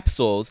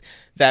capsules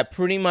that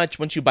pretty much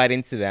once you bite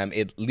into them,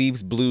 it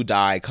leaves blue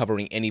dye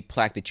covering any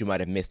plaque that you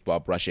might have missed while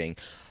brushing.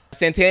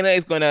 Santana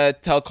is going to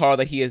tell Carl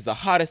that he is the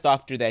hottest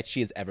doctor that she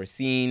has ever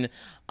seen.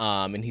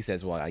 And he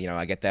says, well,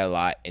 I get that a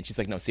lot. And she's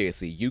like, no,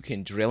 seriously, you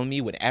can drill me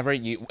whenever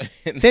you...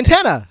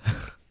 Santana!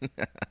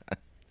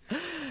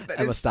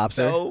 Emma stops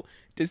her. So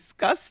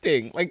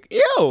disgusting. Like,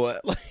 ew.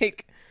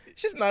 Like...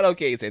 It's just not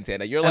okay,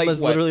 Santana. You're like,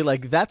 Emma's literally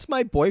like, that's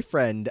my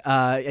boyfriend,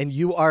 and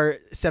you are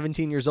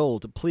 17 years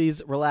old.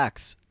 Please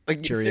relax.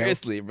 Like, Cheerio.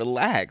 seriously,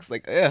 relax.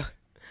 Like,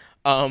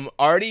 ugh.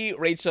 Artie,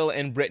 Rachel,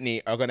 and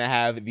Brittany are gonna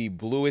have the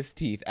bluest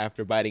teeth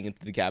after biting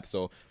into the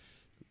capsule.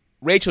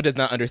 Rachel does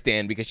not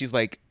understand because she's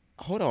like,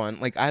 hold on,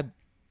 like I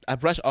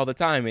brush all the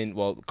time, and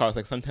well, Carl's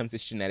like, sometimes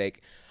it's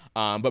genetic.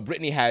 But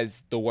Brittany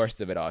has the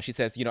worst of it all. She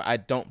says, I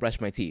don't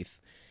brush my teeth.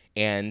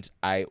 And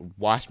I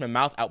washed my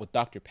mouth out with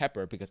Dr.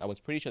 Pepper because I was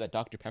pretty sure that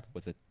Dr. Pepper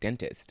was a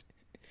dentist.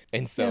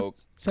 And so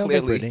sounds clearly,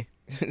 like Brittany.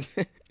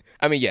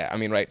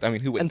 right.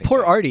 Who wouldn't? And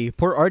poor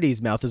Artie's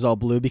mouth is all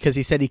blue because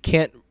he said he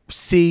can't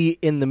see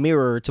in the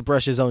mirror to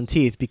brush his own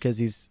teeth because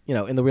he's,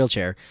 in the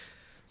wheelchair.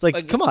 It's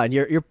like come on,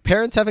 your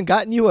parents haven't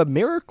gotten you a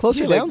mirror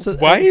closer down. Like,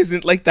 why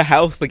isn't like the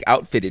house like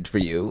outfitted for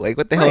you? Like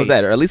what the hell is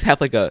that? Or at least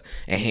have like a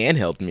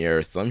handheld mirror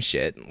or some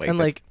shit.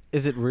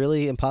 Is it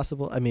really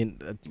impossible? I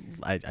mean,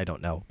 I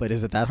don't know, but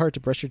is it that hard to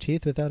brush your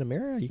teeth without a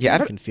mirror? You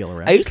can feel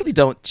around. I usually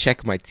don't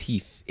check my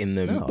teeth in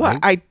the mirror. Well,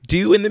 I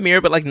do in the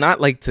mirror, but like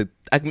not like to.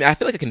 I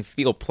feel like I can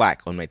feel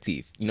plaque on my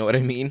teeth. You know what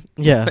I mean?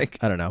 Yeah.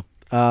 I don't know.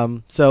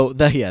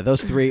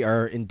 Those three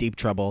are in deep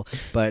trouble.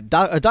 But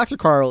Dr.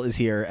 Carl is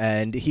here,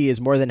 and he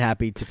is more than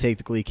happy to take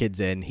the Glee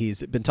kids in.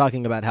 He's been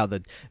talking about how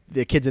the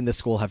kids in this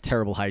school have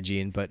terrible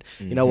hygiene, but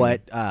you know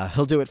what?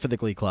 He'll do it for the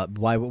Glee Club.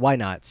 Why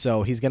not?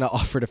 So he's gonna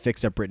offer to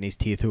fix up Brittany's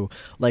teeth, who,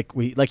 like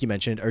you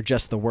mentioned, are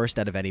just the worst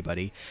out of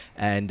anybody.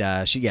 And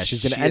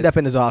she's gonna end up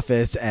in his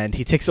office, and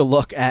he takes a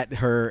look at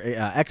her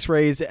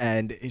X-rays,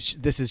 and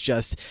this is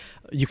just.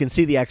 You can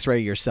see the X-ray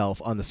yourself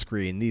on the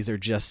screen. These are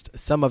just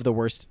some of the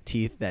worst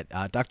teeth that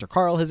Dr.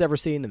 Carl has ever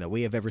seen and that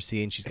we have ever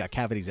seen. She's got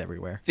cavities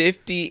everywhere.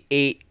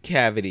 58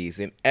 cavities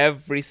in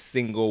every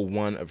single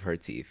one of her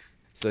teeth.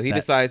 So he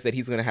decides that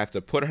he's going to have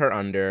to put her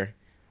under.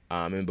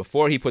 And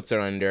before he puts her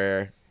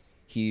under,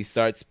 he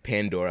starts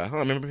Pandora. Oh,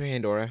 remember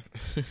Pandora?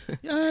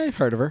 Yeah, I've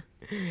heard of her.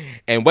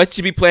 And what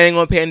should be playing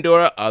on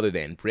Pandora other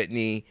than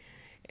Britney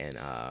and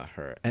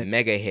her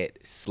mega hit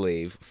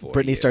 "Slave for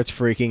Brittany You." starts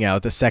freaking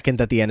out the second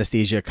that the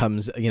anesthesia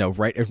comes,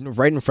 right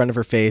in front of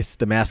her face.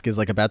 The mask is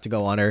like about to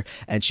go on her,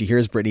 and she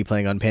hears Brittany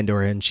playing on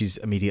Pandora, and she's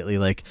immediately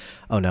like,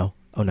 "Oh no,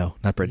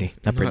 not Brittany,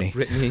 not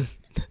Brittany."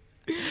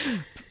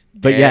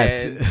 But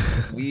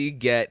yes, we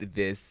get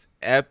this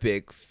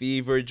epic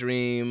fever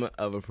dream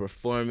of a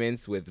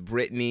performance with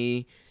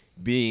Britney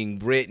being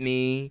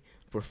Britney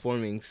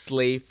performing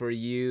 "Slave for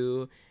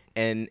You,"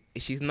 and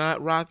she's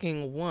not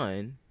rocking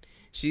one.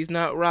 She's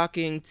not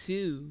rocking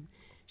two.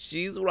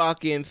 She's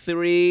rocking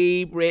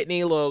three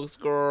Britney looks,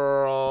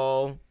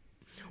 girl.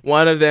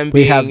 One of them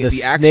being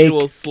the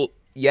actual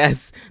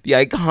the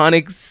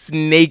iconic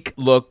snake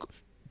look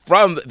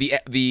from the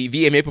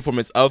VMA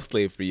performance of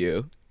 "Slave for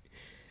You."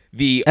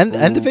 And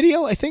the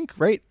video, I think,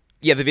 right?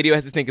 Yeah, the video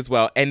has the snake as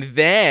well. And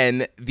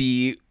then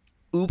the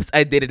 "Oops,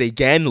 I Did It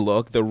Again"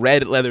 look, the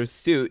red leather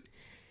suit.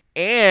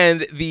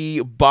 And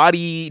the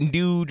body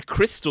nude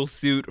crystal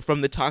suit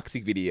from the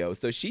Toxic video.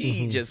 So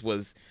she just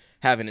was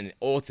having an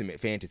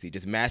ultimate fantasy,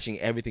 just mashing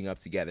everything up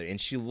together.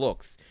 And she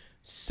looks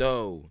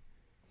so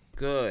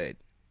good.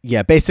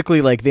 Yeah,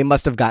 basically, like, they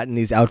must have gotten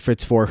these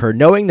outfits for her,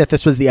 knowing that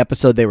this was the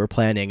episode they were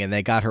planning, and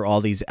they got her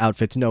all these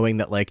outfits, knowing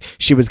that, like,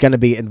 she was going to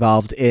be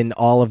involved in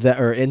all of them,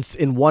 or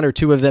in one or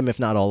two of them, if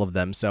not all of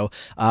them. So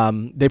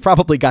they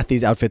probably got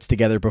these outfits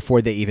together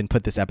before they even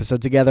put this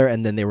episode together,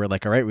 and then they were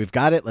like, all right, we've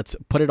got it. Let's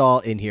put it all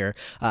in here,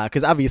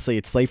 because obviously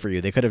it's Slave for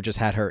You. They could have just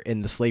had her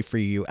in the Slave for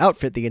You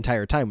outfit the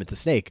entire time with the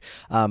snake,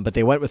 but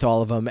they went with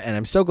all of them, and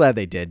I'm so glad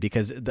they did,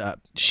 because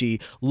she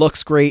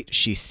looks great.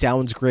 She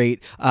sounds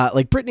great.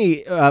 Like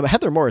Britney,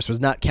 Heather Morris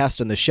was not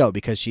cast on the show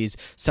because she's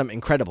some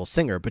incredible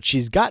singer, but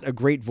she's got a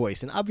great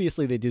voice, and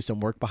obviously they do some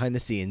work behind the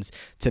scenes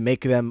to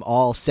make them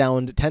all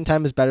sound 10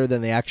 times better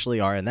than they actually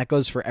are, and that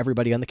goes for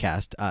everybody on the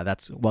cast.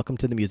 That's welcome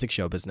to the music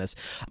show business.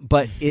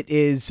 But it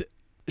is,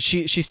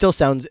 she still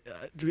sounds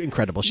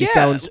incredible. She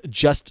sounds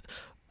just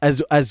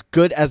as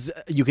good as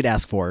you could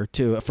ask for a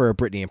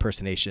Britney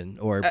impersonation,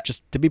 or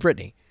just to be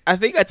Britney. I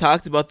think I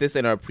talked about this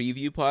in our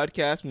preview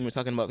podcast when we were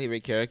talking about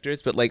favorite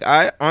characters, but like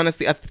I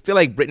feel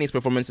like Britney's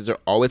performances are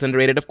always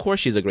underrated. Of course,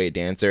 she's a great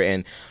dancer,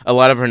 and a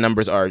lot of her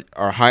numbers are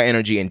high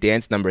energy and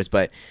dance numbers.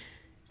 But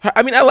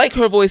I like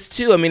her voice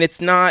too. I mean, it's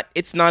not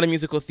a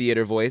musical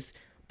theater voice,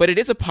 but it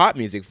is a pop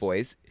music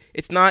voice.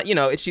 It's not,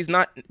 she's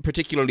not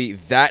particularly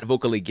that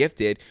vocally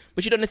gifted,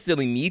 but she don't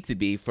necessarily need to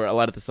be for a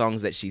lot of the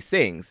songs that she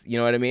sings. You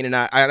know what I mean? And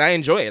I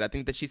enjoy it. I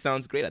think that she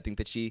sounds great. I think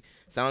that she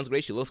sounds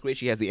great. She looks great.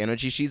 She has the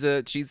energy. She's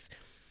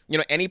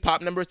any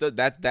pop numbers,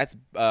 that's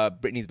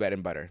Britney's bread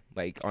and butter.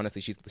 Like,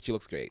 honestly, she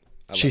looks great.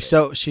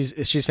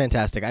 She's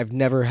fantastic. I've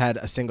never had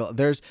a single,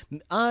 there's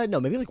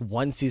maybe like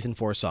one season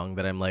 4 song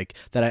that I'm like,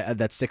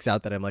 that sticks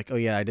out, that I'm like, oh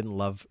yeah, I didn't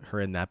love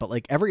her in that. But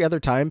like every other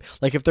time,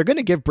 like if they're going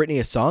to give Britney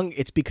a song,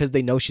 it's because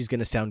they know she's going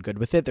to sound good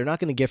with it. They're not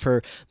going to give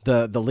her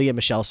the Leah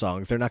Michele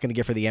songs. They're not going to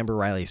give her the Amber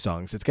Riley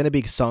songs. It's going to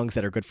be songs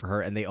that are good for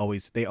her, and they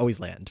always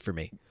land for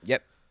me.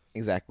 Yep,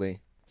 exactly.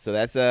 So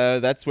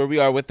that's where we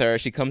are with her.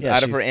 She comes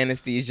out of her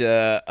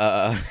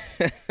anesthesia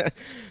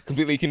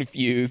completely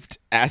confused,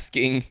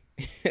 asking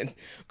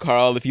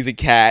Carl if he's a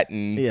cat,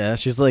 and yeah,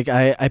 she's like,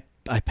 I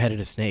petted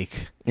a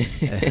snake.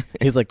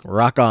 He's like,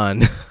 rock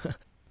on.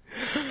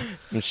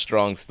 Some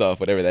strong stuff,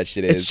 whatever that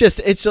shit is.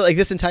 It's just like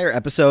this entire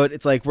episode,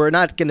 it's like, we're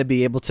not going to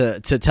be able to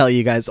tell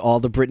you guys all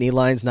the Britney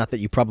lines, not that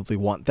you probably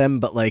want them,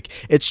 but like,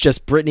 it's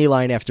just Britney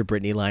line after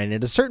Britney line. And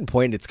at a certain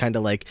point, it's kind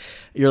of like,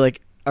 you're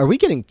like, are we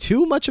getting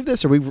too much of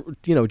this? Are we,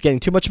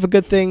 getting too much of a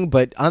good thing?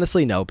 But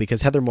honestly, no,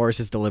 because Heather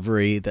Morris's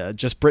delivery,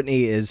 just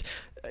Britney is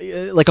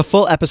like a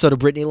full episode of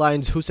Britney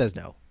lines. Who says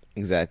no?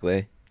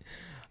 Exactly.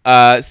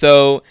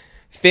 So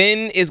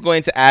Finn is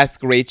going to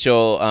ask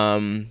Rachel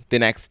the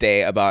next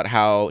day about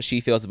how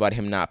she feels about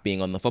him not being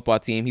on the football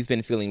team. He's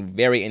been feeling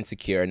very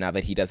insecure now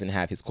that he doesn't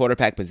have his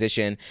quarterback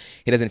position.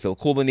 He doesn't feel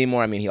cool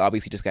anymore. I mean, he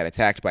obviously just got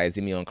attacked by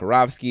Zimio and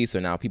Korovsky, so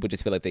now people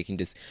just feel like they can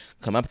just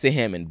come up to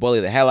him and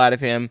bully the hell out of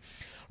him.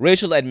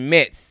 Rachel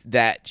admits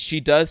that she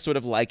does sort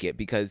of like it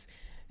because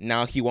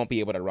now he won't be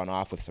able to run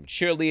off with some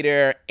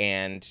cheerleader,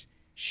 and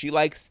she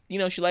likes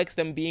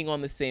them being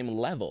on the same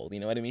level. You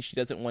know what I mean? She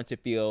doesn't want to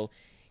feel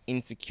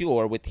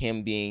insecure with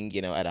him being,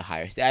 at a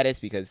higher status,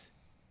 because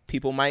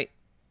people might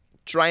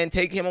try and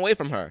take him away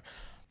from her.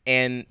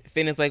 And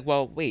Finn is like,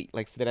 well, wait,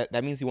 like, so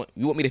that means you want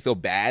me to feel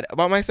bad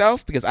about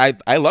myself because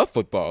I love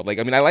football. Like,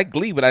 I mean, I like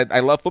Glee, but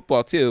I love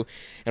football too.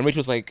 And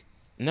Rachel's like,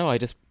 no, I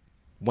just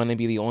want to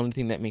be the only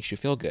thing that makes you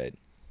feel good.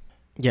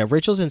 Yeah,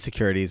 Rachel's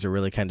insecurities are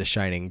really kind of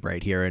shining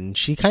bright here, and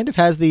she kind of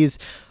has these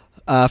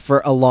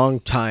for a long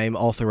time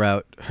all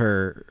throughout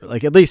her,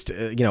 like, at least,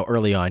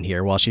 early on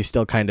here, while she's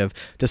still kind of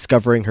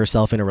discovering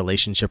herself in a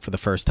relationship for the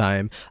first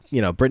time.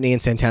 Britney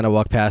and Santana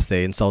walk past,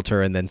 they insult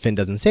her, and then Finn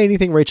doesn't say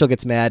anything. Rachel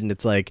gets mad, and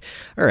it's like,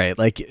 all right,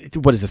 like,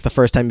 what is this, the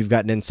first time you've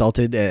gotten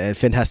insulted, and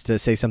Finn has to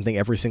say something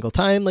every single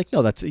time? Like,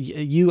 no, that's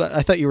you.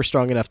 I thought you were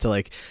strong enough to,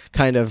 like,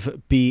 kind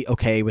of be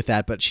okay with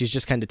that, but she's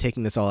just kind of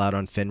taking this all out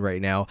on Finn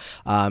right now.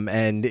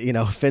 And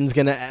Finn's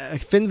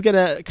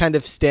gonna kind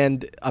of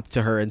stand up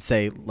to her and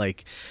say,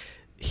 like,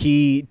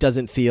 he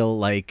doesn't feel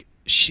like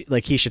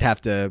he should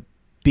have to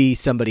be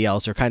somebody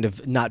else, or kind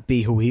of not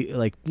be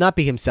not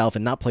be himself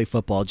and not play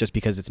football just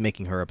because it's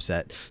making her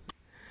upset.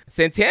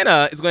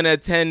 Santana is going to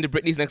attend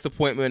Britney's next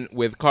appointment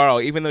with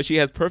Carl, even though she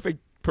has perfect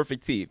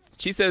teeth.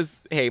 She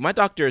says, hey, my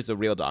doctor is a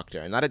real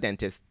doctor, not a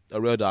dentist, a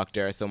real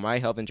doctor. So my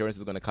health insurance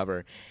is going to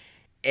cover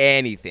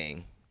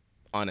anything,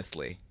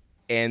 honestly.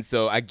 And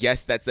so I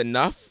guess that's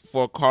enough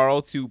for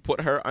Carl to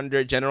put her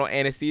under general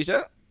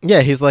anesthesia.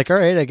 Yeah, he's like, all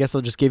right, I guess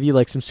I'll just give you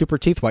like some super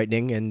teeth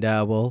whitening, and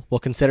we'll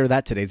consider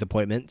that today's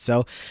appointment.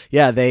 So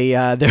yeah, the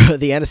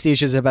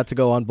anesthesia is about to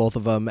go on both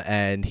of them,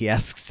 and he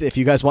asks if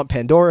you guys want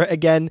Pandora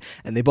again,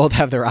 and they both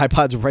have their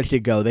iPods ready to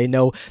go. They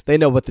know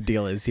what the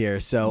deal is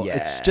here. So yeah.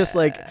 It's just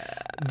like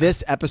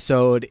this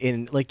episode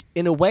in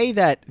a way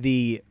that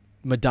the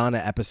Madonna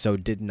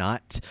episode did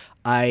not.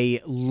 I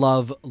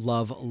love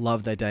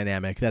the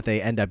dynamic that they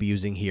end up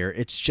using here.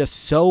 It's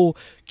just so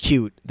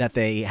cute that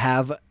they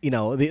have,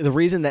 the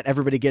reason that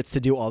everybody gets to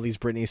do all these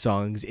Britney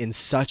songs in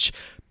such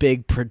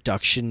big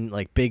production,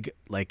 big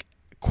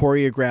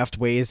choreographed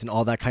ways and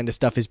all that kind of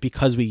stuff is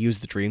because we use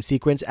the dream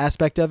sequence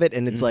aspect of it.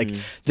 And it's like,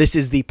 this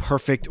is the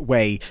perfect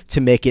way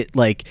to make it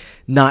like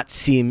not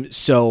seem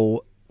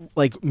so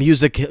like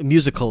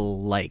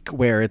musical like,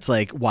 where it's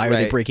like, why are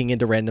they breaking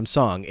into random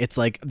song? It's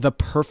like the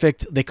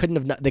perfect, they couldn't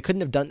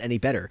have done any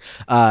better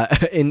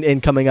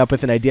in coming up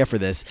with an idea for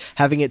this,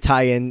 having it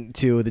tie in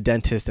to the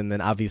dentist, and then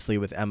obviously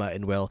with Emma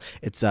and Will.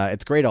 It's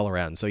great all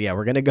around. So yeah,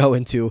 we're gonna go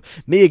into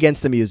Me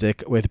Against the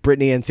Music with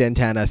Britney and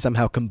Santana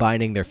somehow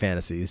combining their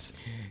fantasies.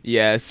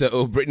 Yeah,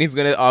 so Britney's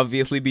gonna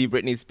obviously be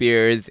Britney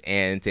Spears,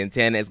 and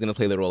Santana is gonna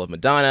play the role of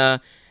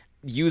Madonna,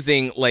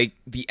 using like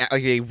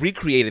they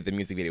recreated the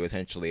music video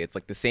essentially. It's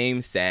like the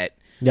same set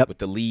with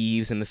the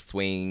leaves and the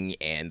swing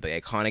and the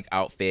iconic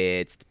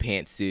outfits, the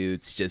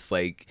pantsuits. Just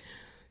like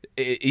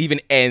it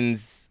even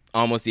ends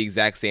almost the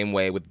exact same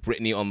way with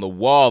Britney on the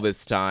wall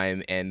this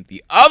time, and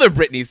the other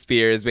Britney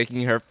Spears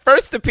making her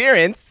first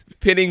appearance,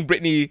 pinning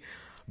Glee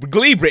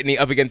Britney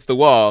up against the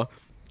wall,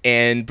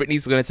 and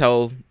Britney's gonna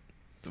tell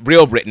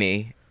real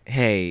Britney,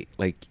 "Hey,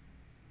 like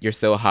you're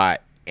so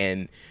hot,"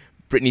 and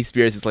Britney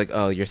Spears is like,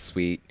 "Oh, you're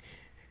sweet."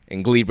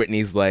 And Glee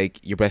Britney's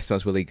like, "Your breath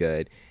smells really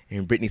good."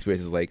 And Britney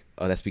Spears is like,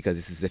 "Oh, that's because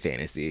this is a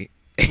fantasy."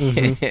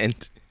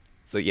 And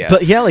so yeah.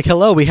 But yeah, like,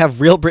 hello, we have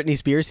real Britney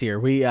Spears here.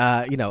 We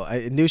I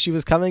knew she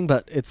was coming,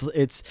 but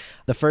it's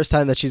the first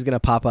time that she's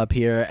gonna pop up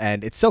here,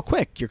 and it's so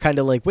quick. You're kind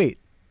of like, wait,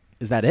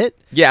 is that it?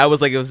 Yeah, I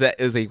was like, it was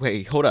like,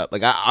 wait, hold up.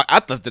 Like I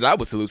thought that I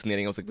was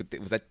hallucinating. I was like,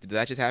 did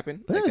that just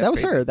happen? Like, yeah, that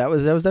was crazy. Her. That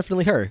was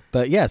definitely her.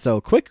 But yeah, so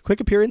quick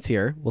appearance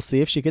here. We'll see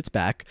if she gets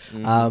back.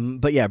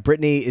 But yeah,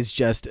 Britney is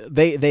just,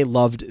 they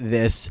loved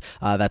this.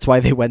 That's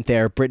why they went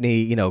there.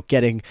 Britney,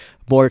 getting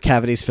more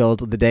cavities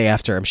filled the day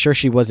after. I'm sure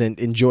she wasn't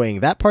enjoying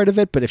that part of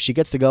it, but if she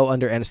gets to go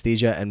under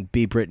anesthesia and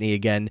be Britney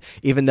again,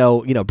 even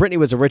though, Britney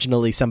was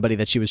originally somebody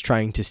that she was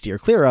trying to steer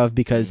clear of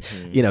because,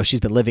 she's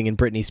been living in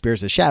Britney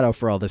Spears' shadow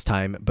for all this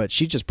time, but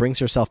she just brings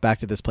herself back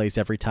to this place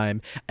every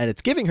time, and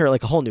it's giving her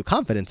like a whole new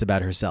confidence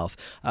about herself.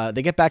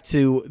 They get back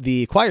to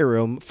the choir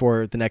room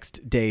for the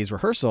next day's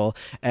rehearsal,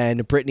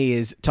 and Britney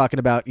is talking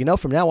about,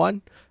 from now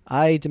on,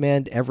 I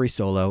demand every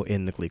solo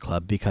in the Glee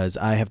Club because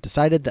I have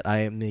decided that I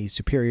am the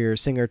superior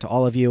singer to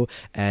all of you,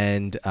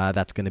 and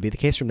that's going to be the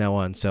case from now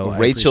on. So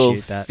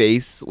Rachel's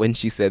face when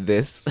she said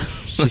this.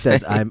 She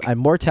says, "I'm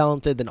more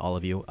talented than all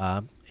of you.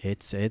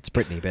 It's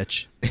Britney,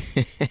 bitch."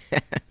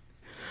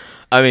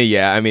 I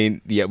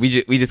mean,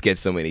 we just get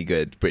so many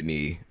good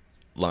Britney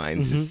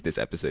lines this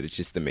episode. It's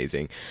just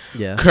amazing.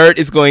 Yeah. Kurt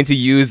is going to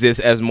use this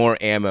as more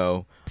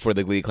ammo for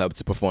the Glee Club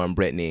to perform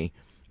Britney.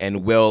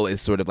 And Will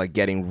is sort of like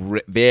getting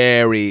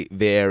very,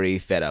 very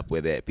fed up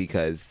with it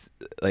because,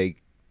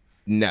 like,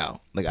 no.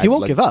 Like he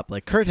won't give up.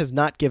 Like, Kurt has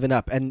not given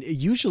up. And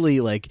usually,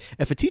 like,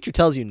 if a teacher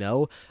tells you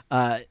no,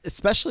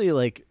 especially,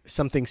 like,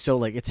 something so,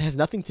 like, it has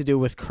nothing to do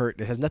with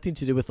Kurt. It has nothing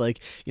to do with,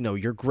 like,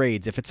 your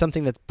grades. If it's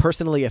something that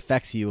personally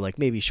affects you, like,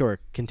 maybe, sure,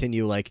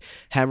 continue, like,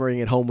 hammering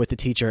it home with the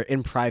teacher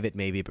in private,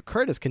 maybe. But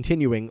Kurt is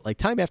continuing, like,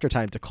 time after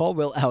time to call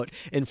Will out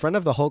in front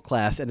of the whole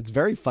class. And it's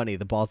very funny,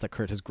 the balls that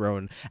Kurt has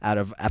grown out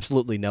of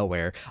absolutely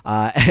nowhere.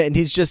 And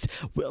he's just,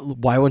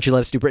 why won't you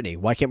let us do Britney?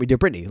 Why can't we do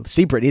Britney?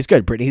 See, Britney's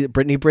good.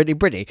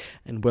 Britney.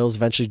 And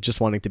Will's eventually just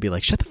wanting to be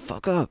like, shut the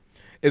fuck up.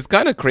 It's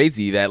kind of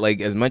crazy that,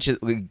 like, as much as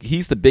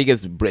he's the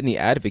biggest Britney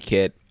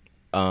advocate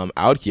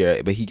out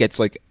here, but he gets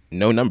like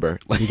no number.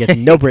 He gets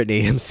no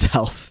Britney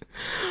himself.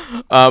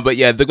 But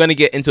yeah, they're going to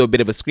get into a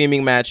bit of a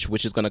screaming match,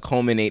 which is going to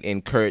culminate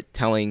in Kurt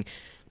telling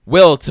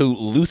Will to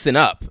loosen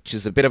up, which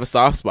is a bit of a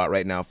soft spot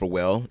right now for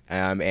Will.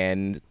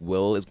 And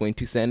Will is going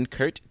to send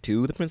Kurt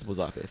to the principal's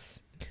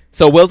office.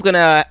 So Will's going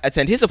to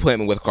attend his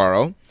appointment with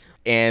Carl.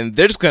 And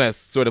they're just going to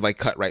sort of like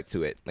cut right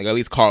to it. Like, at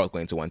least Carl's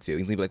going to want to.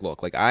 He's going to be like,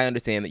 look, like, I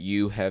understand that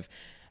you have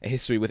a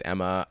history with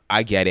Emma.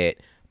 I get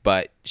it.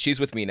 But she's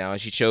with me now and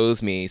she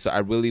chose me. So I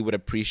really would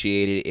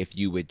appreciate it if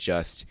you would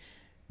just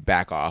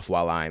back off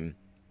while I'm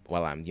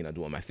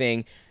doing my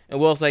thing. And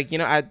Will's like,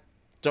 I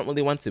don't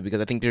really want to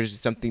because I think there's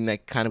something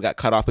that kind of got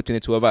cut off between the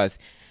two of us.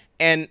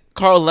 And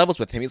Carl levels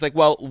with him. He's like,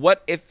 well,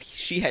 what if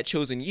she had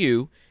chosen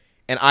you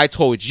and I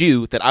told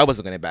you that I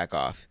wasn't going to back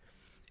off?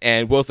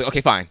 And Will's like, okay,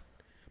 fine.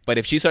 But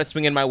if she starts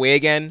swinging my way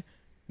again,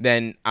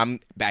 then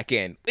I'm back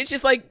in. It's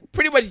just like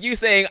pretty much you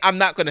saying I'm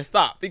not going to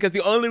stop because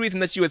the only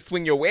reason that she would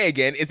swing your way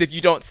again is if you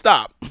don't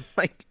stop.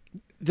 Like,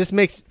 this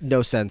makes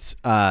no sense.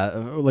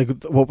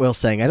 Like what Will's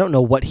saying, I don't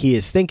know what he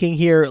is thinking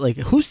here. Like,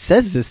 who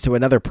says this to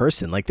another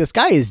person? Like, this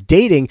guy is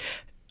dating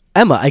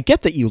Emma. I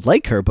get that you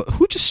like her, but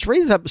who just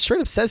straight up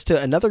says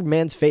to another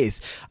man's face,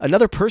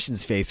 another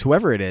person's face,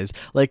 whoever it is,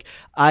 like,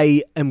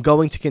 I am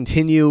going to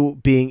continue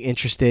being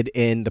interested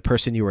in the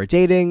person you are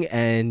dating,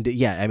 and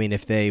yeah, I mean,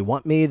 if they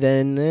want me,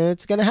 then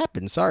it's gonna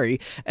happen. Sorry.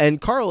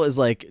 And Carl is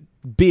like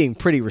being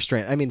pretty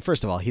restrained. I mean,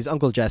 first of all, he's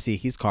Uncle Jesse,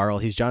 he's Carl,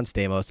 he's John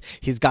Stamos.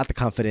 He's got the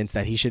confidence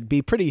that he should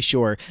be pretty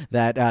sure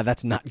that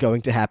that's not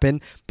going to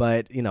happen.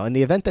 But, in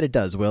the event that it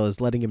does, Will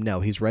is letting him know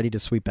he's ready to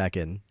sweep back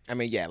in. I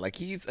mean, yeah, like,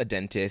 he's a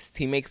dentist.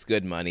 He makes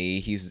good money.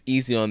 He's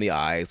easy on the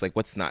eyes. Like,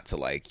 what's not to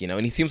like, you know?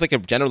 And he seems like a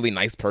generally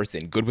nice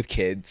person, good with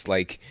kids.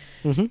 Like,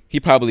 he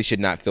probably should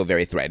not feel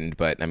very threatened,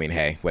 but I mean,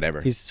 hey,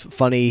 whatever. He's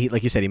funny.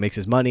 Like you said, he makes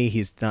his money.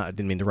 He's not, I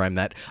didn't mean to rhyme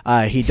that.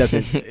 He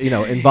doesn't,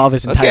 involve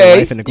his entire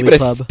life in a glee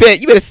club.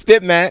 You better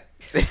spit, Matt.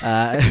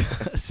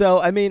 So,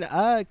 I mean,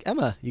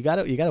 Emma, you got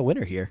a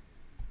winner here.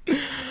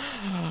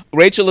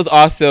 Rachel is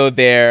also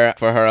there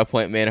for her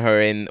appointment. Her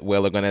and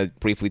Will are going to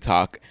briefly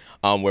talk,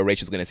 where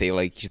Rachel's going to say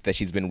like that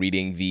she's been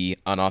reading the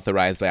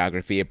unauthorized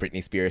biography of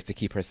Britney Spears to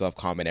keep herself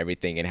calm and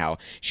everything, and how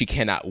she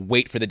cannot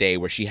wait for the day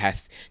where she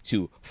has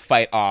to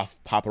fight off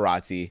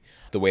paparazzi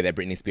the way that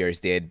Britney Spears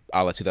did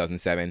a la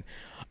 2007.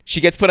 She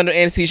gets put under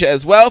anesthesia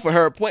as well for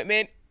her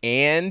appointment,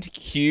 and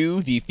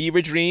cue the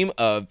fever dream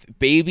of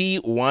Baby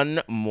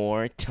One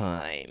More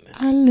Time.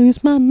 I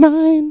lose my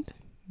mind.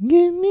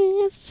 Give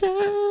me a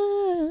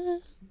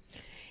sign.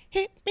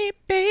 Hit me,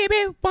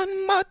 baby,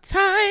 one more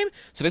time.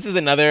 So this is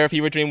another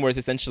fever dream where it's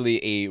essentially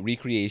a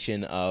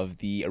recreation of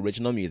the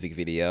original music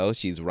video.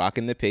 She's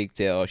rocking the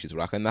pigtail. She's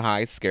rocking the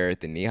high skirt,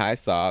 the knee-high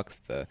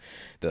socks, the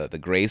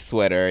gray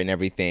sweater and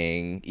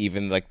everything.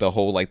 Even like the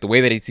whole, like the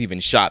way that it's even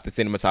shot, the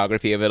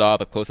cinematography of it all,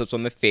 the close-ups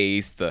on the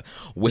face, the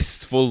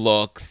wistful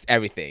looks,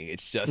 everything.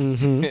 It's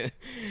just,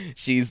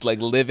 she's like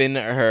living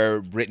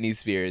her Britney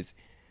Spears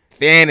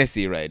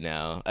fantasy right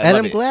now.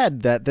 I'm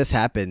glad that this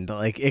happened.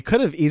 Like, it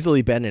could have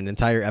easily been an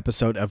entire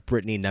episode of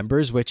Britney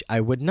numbers, which I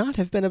would not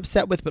have been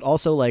upset with, but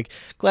also like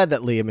glad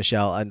that Leah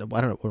Michelle, I don't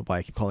know why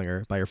I keep calling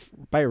her by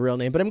her real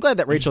name, but I'm glad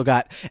that Rachel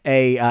got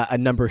a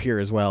number here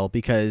as well,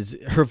 because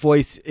her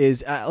voice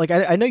is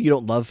I know you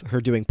don't love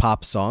her doing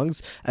pop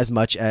songs as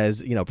much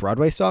as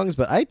Broadway songs,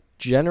 but I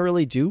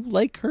generally do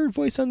like her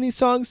voice on these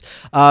songs,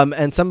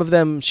 and some of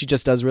them she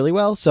just does really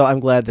well, so I'm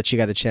glad that she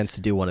got a chance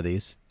to do one of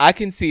these. I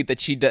can see that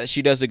she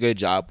does a good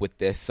job with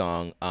this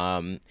song,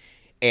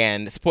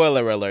 and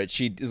spoiler alert,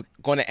 she is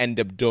going to end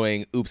up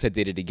doing Oops, I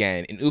Did It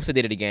Again, and Oops, I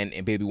Did It Again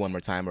and Baby One More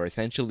Time are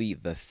essentially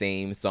the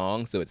same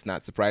song, so it's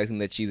not surprising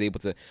that she's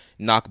able to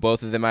knock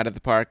both of them out of the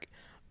park.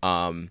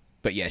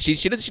 But yeah,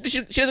 she does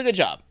a good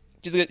job.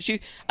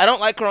 I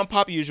don't like her on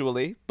pop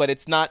usually, but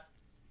it's not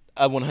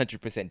a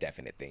 100%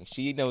 definite thing.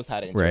 She knows how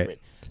to interpret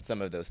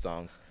some of those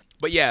songs.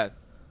 But yeah,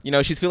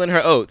 she's feeling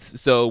her oats.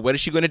 So what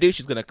is she going to do?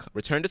 She's going to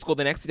return to school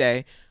the next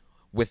day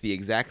with the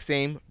exact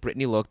same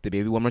Britney look, the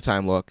Baby One More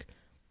Time look.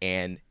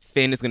 And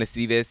Finn is going to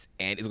see this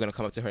and is going to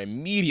come up to her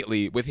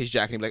immediately with his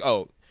jacket and be like,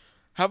 "Oh,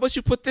 how about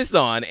you put this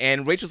on?"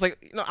 And Rachel's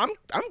like,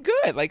 I'm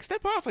good. Like,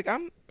 step off. Like,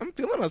 I'm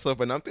feeling myself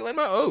and I'm feeling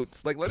my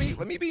oats. Like, let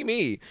me be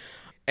me."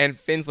 And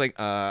Finn's like,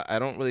 I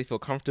don't really feel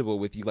comfortable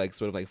with you, like,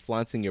 sort of, like,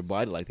 flaunting your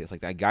body like this.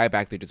 Like, that guy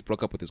back there just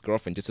broke up with his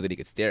girlfriend just so that he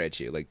could stare at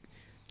you. Like,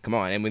 come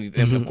on.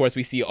 And of course,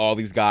 we see all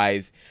these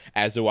guys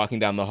as they're walking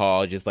down the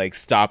hall just, like,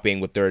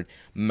 stopping with their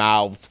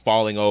mouths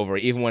falling over.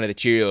 Even one of the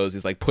Cheerios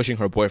is, like, pushing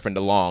her boyfriend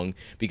along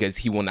because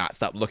he will not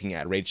stop looking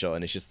at Rachel.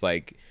 And it's just,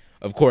 like,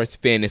 of course,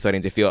 Finn is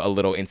starting to feel a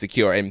little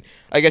insecure. And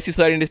I guess he's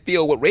starting to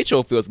feel what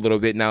Rachel feels a little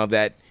bit now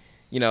that,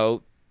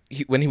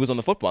 when he was on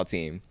the football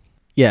team.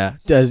 Yeah,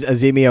 does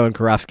Azemio and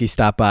Karofsky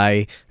stop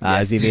by?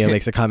 Azemio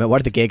makes a comment, "Why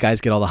do the gay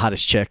guys get all the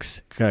hottest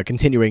chicks?"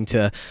 Continuing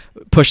to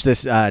push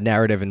this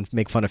narrative and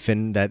make fun of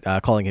Finn, that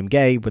calling him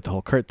gay with the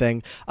whole Kurt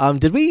thing.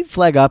 Did we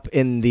flag up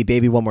in the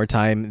Baby One More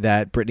Time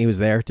that Britney was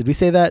there? Did we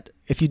say that?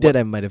 If you did,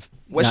 I might have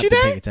not been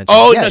paying attention.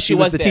 Oh, yeah, no, she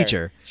was the there.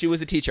 teacher. She was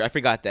the teacher. I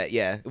forgot that.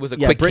 Yeah, it was a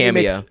quick Britney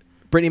cameo.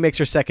 Britney makes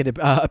her second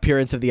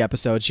appearance of the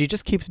episode. She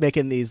just keeps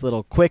making these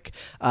little quick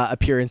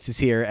appearances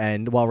here,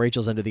 and while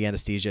Rachel's under the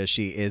anesthesia,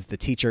 she is the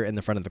teacher in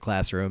the front of the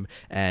classroom,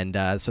 and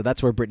so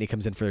that's where Britney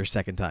comes in for her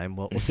second time.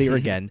 We'll see her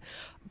again.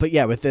 But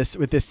yeah, with this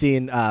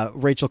scene,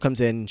 Rachel comes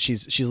in.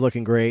 She's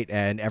looking great,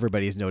 and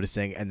everybody's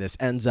noticing. And this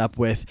ends up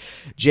with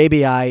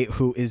JBI,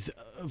 who is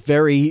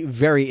very,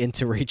 very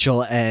into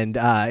Rachel, and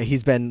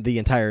he's been the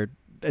entire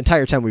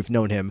time we've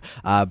known him,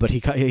 but he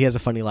has a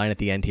funny line at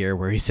the end here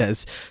where he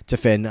says to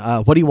Finn,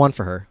 "What do you want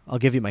for her? I'll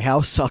give you my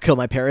house. I'll kill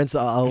my parents.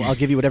 I'll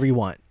give you whatever you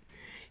want."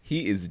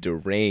 He is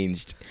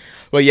deranged.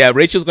 Well, yeah,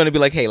 Rachel's going to be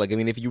like, "Hey, like, I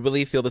mean, if you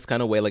really feel this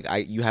kind of way, like,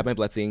 you have my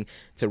blessing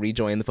to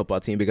rejoin the football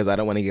team because I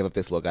don't want to give up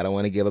this look. I don't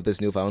want to give up this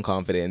newfound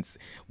confidence,"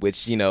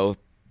 which,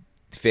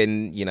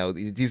 Finn,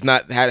 he's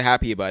not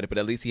happy about it, but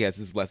at least he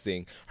has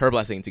her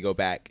blessing to go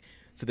back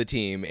to the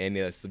team, and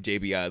so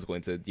JBI is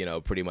going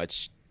to, pretty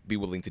much be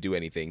willing to do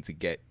anything to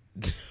get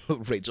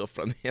Rachel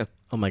from him.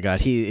 Oh my God,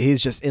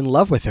 he's just in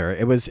love with her.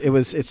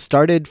 It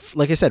started,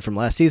 like I said, from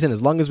last season.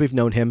 As long as we've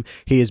known him,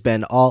 he has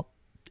been all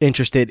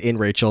interested in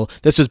Rachel.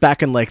 This was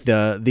back in like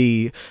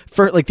the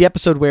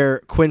episode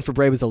where Quinn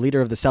Fabray was the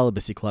leader of the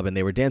celibacy club, and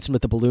they were dancing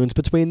with the balloons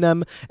between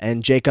them,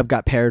 and Jacob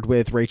got paired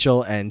with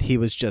Rachel, and he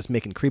was just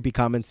making creepy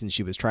comments, and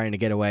she was trying to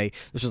get away.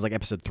 This was like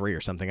episode 3 or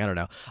something, I don't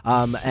know.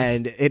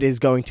 And it is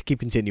going to keep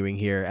continuing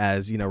here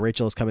as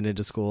Rachel is coming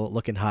into school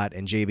looking hot,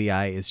 and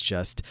JBI is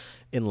just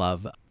in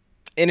love.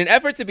 In an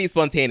effort to be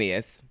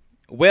spontaneous,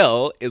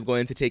 Will is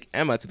going to take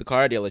Emma to the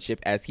car dealership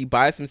as he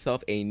buys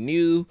himself a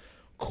new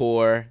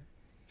Corvette.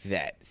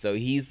 So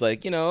he's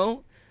like,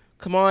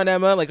 come on,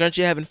 Emma, like, aren't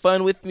you having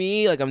fun with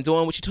me? Like, I'm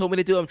doing what you told me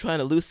to do. I'm trying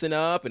to loosen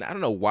up. And I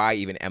don't know why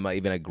Emma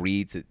even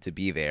agreed to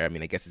be there. I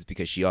mean, I guess it's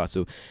because she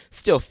also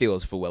still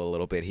feels for Will a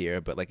little bit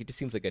here, but like, it just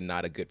seems like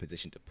not a good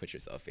position to put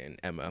yourself in,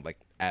 Emma, like,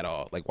 at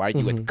all. Like, why are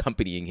you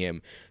accompanying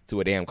him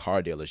to a damn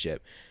car dealership?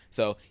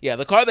 So yeah,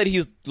 the car that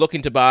he's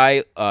looking to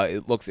buy,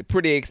 it looks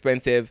pretty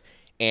expensive.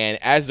 And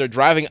as they're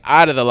driving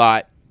out of the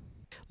lot,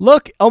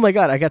 look, oh my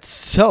God, I got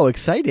so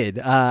excited.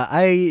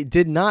 I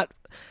did not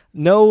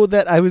know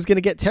that I was going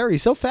to get Terry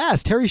so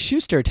fast. Terry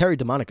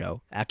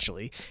DeMonico,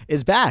 actually,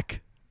 is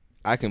back.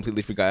 I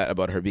completely forgot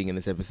about her being in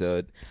this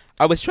episode.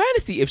 I was trying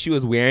to see if she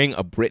was wearing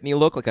a Britney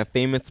look, like a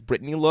famous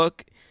Britney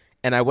look,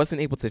 and I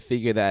wasn't able to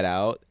figure that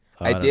out.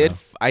 I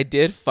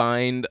did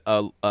find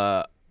a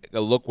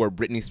look where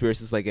Britney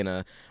Spears is like in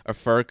a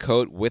fur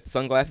coat with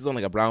sunglasses on,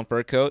 like a brown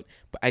fur coat.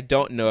 But I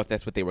don't know if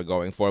that's what they were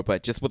going for.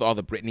 But just with all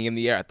the Britney in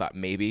the air, I thought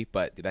maybe.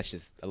 But that's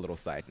just a little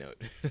side note.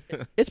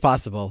 It's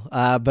possible.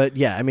 But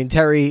yeah, I mean,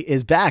 Terry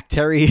is back.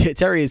 Terry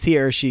is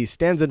here. She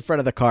stands in front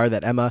of the car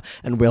that Emma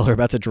and Will are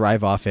about to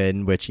drive off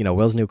in, which, you know,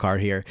 Will's new car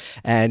here.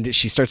 And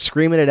she starts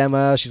screaming at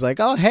Emma. She's like,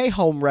 oh, hey,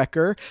 home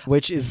wrecker,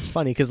 which is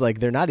funny because, like,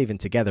 they're not even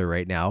together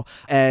right now.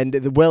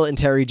 And Will and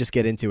Terry just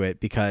get into it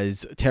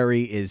because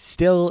Terry is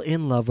still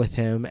in love with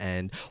him,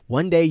 and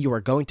one day you are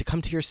going to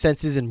come to your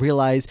senses and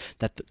realize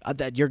that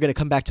that you're going to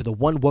come back to the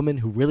one woman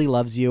who really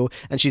loves you.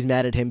 And she's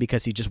mad at him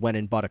because he just went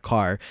and bought a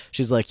car.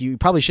 She's like, you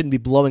probably shouldn't be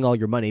blowing all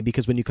your money,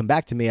 because when you come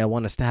back to me, I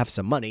want us to have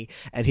some money.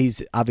 And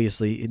he's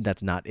obviously,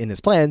 that's not in his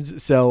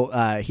plans, so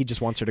he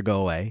just wants her to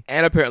go away.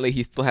 And apparently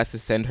he still has to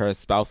send her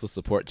spousal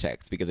support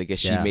checks, because I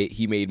guess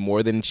he made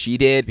more than she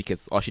did,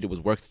 because all she did was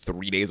work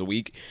 3 days a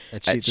week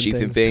at Sheets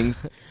and Things.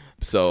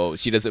 So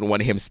she doesn't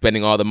want him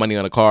spending all the money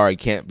on a car and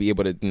can't be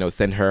able to, you know,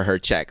 send her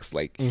checks.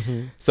 Like,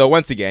 So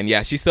once again,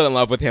 yeah, she's still in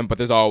love with him, but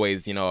there's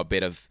always, you know, a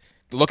bit of,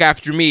 look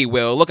after me,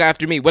 Will. Look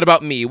after me. What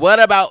about me? What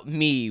about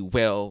me,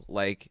 Will?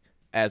 Like,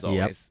 as always.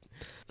 Yep.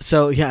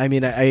 So yeah, I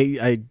mean,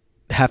 I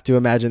have to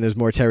imagine there's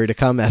more Terry to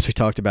come. As we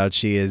talked about,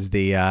 she is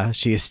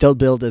still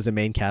billed as a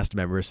main cast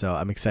member, so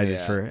I'm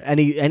excited for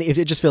any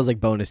it just feels like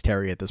bonus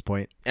Terry at this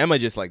point. Emma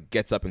just like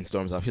gets up and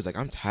storms off. She's like,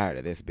 I'm tired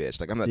of this bitch.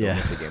 Like, I'm not doing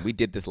this again. We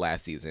did this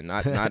last season.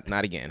 Not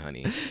again,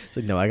 honey.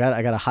 Like, no, I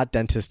got a hot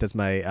dentist as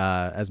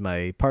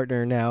my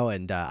partner now,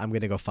 and I'm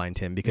gonna go find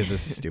him because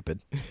this is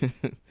stupid.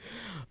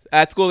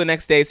 At school the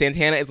next day,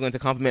 Santana is going to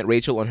compliment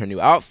Rachel on her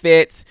new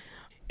outfit,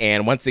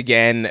 and once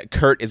again,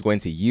 Kurt is going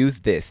to use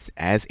this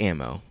as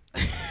ammo.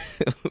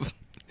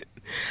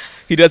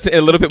 He does it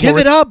a little bit more. Give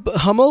it up,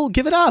 Hummel.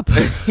 Give it up.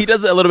 He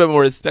does it a little bit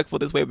more respectful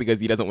this way because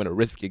he doesn't want to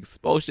risk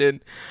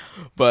expulsion.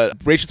 But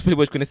Rachel's pretty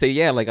much going to say,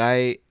 yeah, like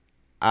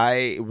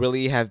I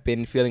really have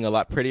been feeling a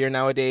lot prettier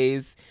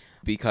nowadays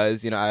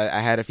because, you know, I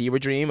had a fever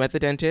dream at the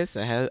dentist.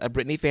 I had a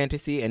Britney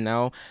fantasy, and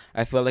now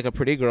I feel like a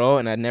pretty girl,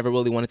 and I never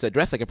really wanted to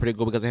dress like a pretty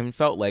girl because I haven't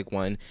felt like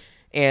one.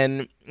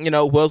 And, you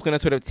know, Will's going to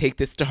sort of take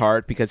this to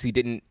heart because he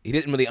didn't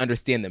really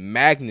understand the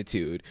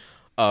magnitude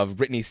of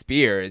Britney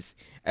Spears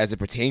as it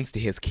pertains to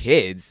his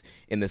kids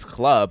in this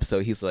club. So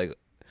he's like,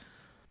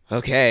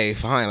 okay,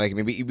 fine. Like,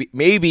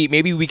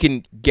 maybe we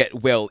can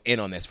get Will in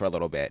on this for a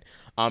little bit.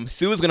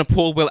 Sue is going to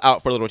pull Will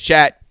out for a little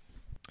chat.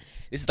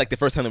 This is like the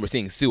first time that we're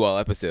seeing Sue all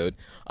episode.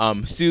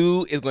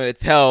 Sue is going to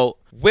tell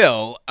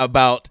Will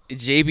about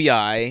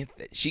JBI,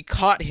 that she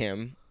caught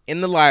him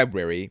in the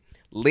library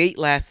late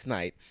last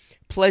night,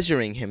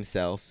 pleasuring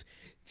himself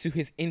to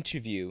his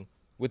interview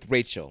with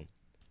Rachel,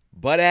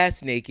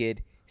 butt-ass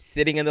naked,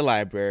 sitting in the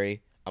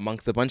library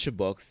amongst a bunch of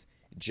books,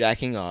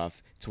 jacking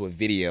off to a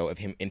video of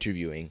him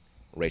interviewing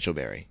Rachel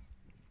Berry.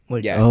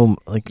 Like, yes,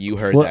 you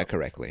heard that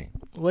correctly.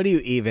 What do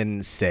you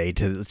even say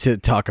to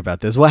talk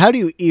about this? Well, how do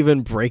you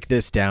even break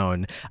this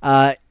down?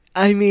 I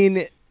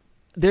mean,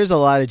 there's a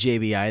lot of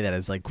JBI that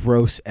is like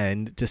gross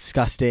and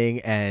disgusting,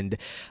 and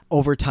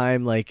over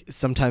time, like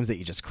sometimes that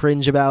you just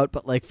cringe about.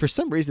 But like for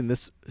some reason,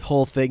 this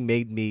whole thing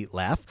made me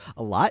laugh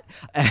a lot.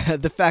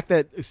 The fact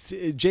that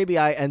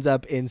JBI ends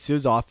up in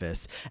Sue's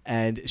office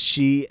and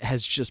she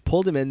has just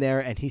pulled him in there,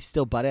 and he's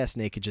still butt ass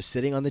naked, just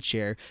sitting on the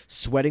chair,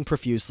 sweating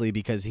profusely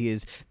because he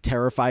is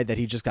terrified that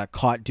he just got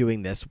caught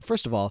doing this.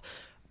 First of all,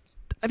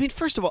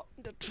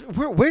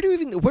 where do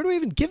we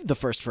even give the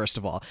first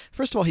of all?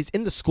 First of all, he's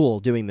in the school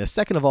doing this.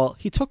 Second of all,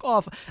 he took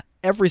off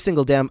every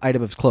single damn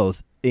item of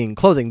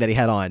clothing that he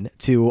had on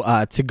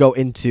to go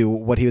into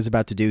what he was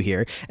about to do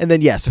here. And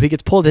then so he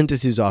gets pulled into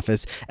Sue's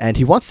office and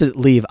he wants to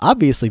leave,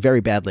 obviously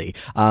very badly.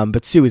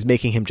 But Sue is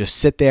making him just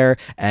sit there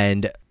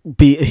and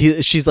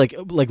she's like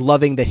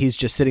loving that he's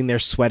just sitting there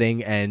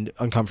sweating and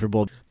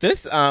uncomfortable.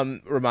 This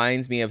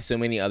reminds me of so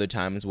many other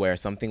times where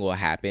something will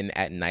happen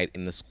at night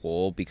in the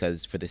school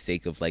because for the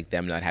sake of like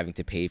them not having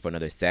to pay for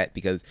another set,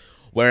 because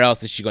where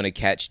else is she going to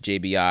catch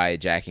JBI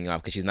jacking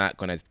off? Because she's not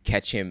going to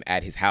catch him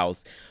at his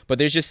house. But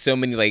there's just so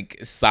many like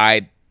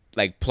side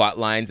like plot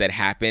lines that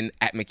happen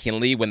at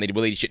McKinley when they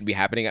really shouldn't be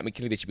happening at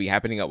McKinley. They should be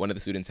happening at one of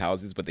the students'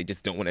 houses, but they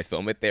just don't want to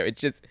film it there.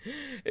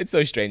 It's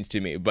so strange to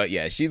me. But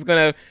yeah, she's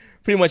going to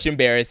pretty much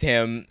embarrass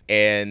him,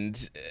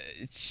 and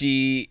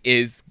she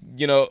is,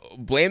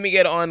 blaming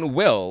it on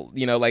Will.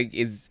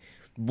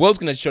 Will's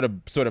gonna sort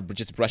of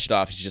just brush it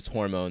off. It's just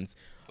hormones.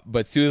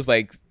 But Sue's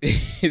like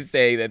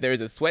saying that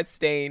there's a sweat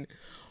stain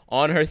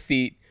on her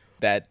seat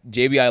that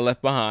JBI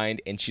left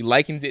behind, and she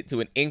likens it to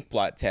an ink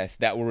blot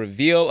test that will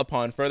reveal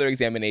upon further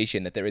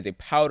examination that there is a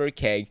powder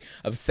keg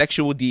of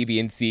sexual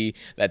deviancy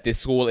that this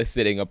school is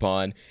sitting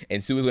upon.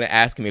 And Sue is going to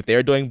ask him if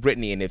they're doing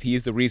Britney and if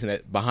he's the reason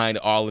behind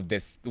all of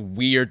this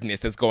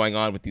weirdness that's going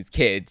on with these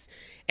kids.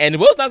 And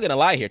Will's not going to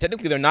lie here.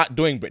 Technically, they're not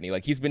doing Britney.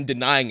 Like, he's been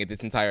denying it this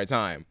entire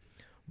time.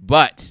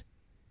 But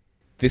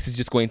this is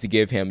just going to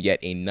give him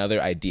yet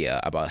another idea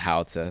about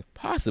how to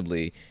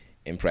possibly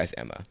impress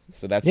Emma.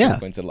 So that's what's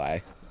going to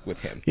lie with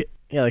him.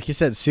 Yeah, like you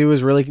said, Sue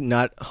is really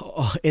not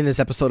in this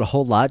episode a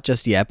whole lot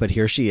just yet, but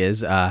here she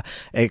is.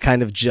 It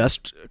kind of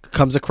just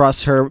comes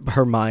across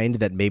her mind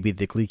that maybe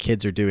the Glee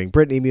kids are doing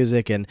Britney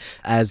music, and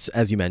as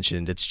you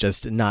mentioned, it's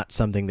just not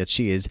something that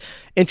she is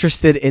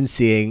interested in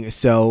seeing.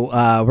 So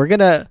we're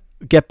gonna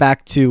get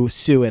back to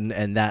Sue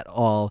and that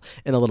all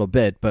in a little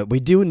bit, but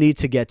we do need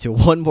to get to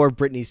one more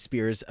Britney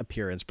Spears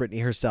appearance.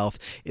 Britney herself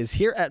is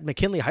here at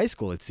McKinley High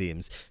School, it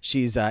seems.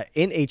 She's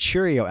in a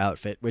Cheerio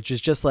outfit, which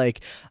is just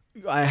like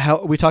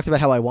we talked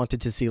about how I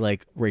wanted to see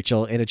like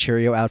Rachel in a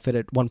Cheerio outfit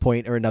at one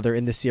point or another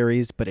in the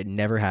series, but it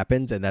never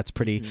happened, and that's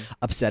pretty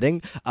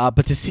upsetting.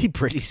 But to see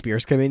Britney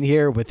Spears come in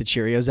here with the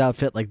Cheerios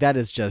outfit, like that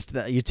is just,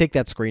 you take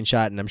that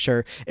screenshot, and I'm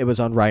sure it was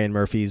on Ryan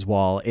Murphy's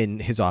wall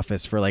in his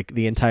office for like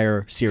the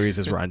entire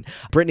series' run.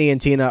 Britney and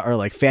Tina are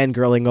like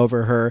fangirling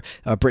over her.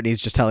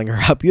 Britney's just telling her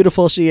how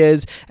beautiful she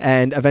is,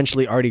 and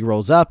eventually Artie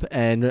rolls up,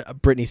 and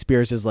Britney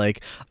Spears is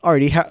like,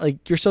 Artie,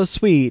 you're so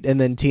sweet,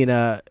 and then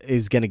Tina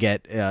is gonna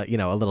get a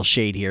little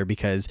shade here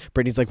because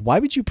Britney's like, why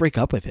would you break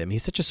up with him?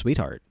 He's such a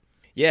sweetheart.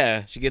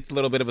 Yeah, she gets a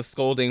little bit of a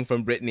scolding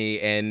from Britney,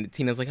 and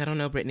Tina's like, I don't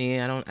know, Britney.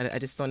 I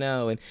just don't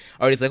know. And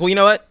Artie's like, well, you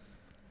know what?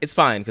 It's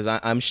fine because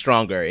I'm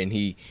stronger. And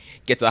he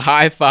gets a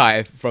high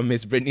five from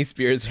Miss Britney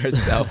Spears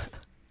herself.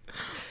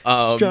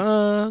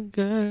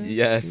 Stronger.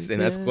 Yes,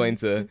 and that's going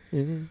to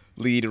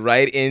lead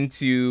right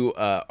into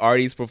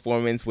Artie's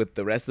performance with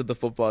the rest of the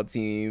football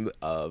team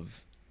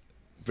of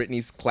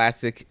Britney's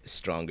classic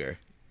Stronger.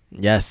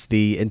 Yes,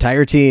 the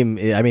entire team.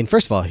 I mean,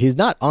 first of all, he's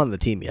not on the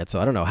team yet, so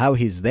I don't know how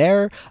he's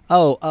there.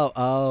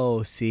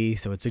 See,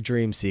 so it's a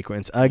dream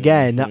sequence.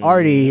 Again,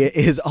 Artie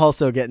is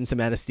also getting some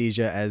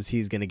anesthesia as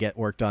he's going to get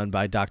worked on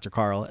by Dr.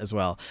 Carl as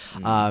well.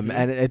 And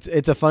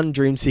it's a fun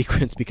dream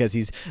sequence because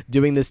he's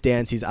doing this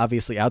dance. He's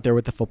obviously out there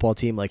with the football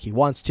team like he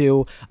wants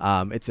to.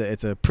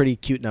 It's a pretty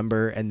cute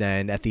number. And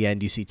then at the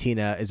end, you see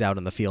Tina is out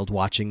on the field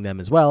watching them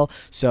as well.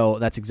 So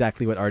that's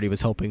exactly what Artie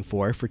was hoping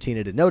for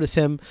Tina to notice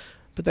him.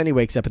 But then he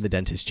wakes up in the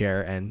dentist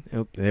chair, and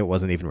it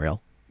wasn't even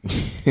real.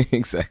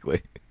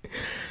 Exactly.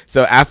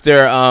 So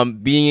after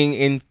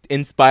being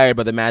inspired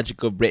by the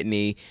magic of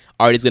Britney,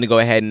 Artie's going to go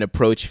ahead and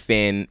approach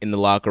Finn in the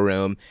locker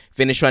room.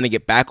 Finn is trying to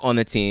get back on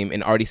the team,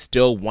 and Artie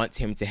still wants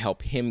him to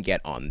help him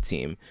get on the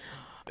team.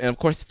 And of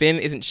course, Finn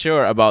isn't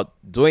sure about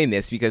doing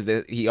this because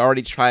he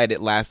already tried it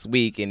last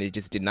week, and it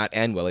just did not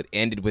end well. It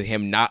ended with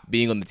him not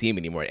being on the team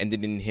anymore. It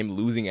ended in him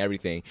losing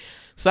everything.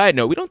 Side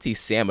note, we don't see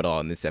Sam at all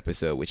in this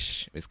episode,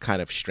 which is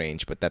kind of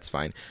strange, but that's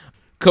fine.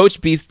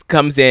 Coach Beast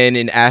comes in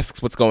and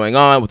asks what's going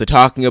on, what they're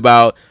talking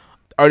about.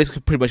 Artie's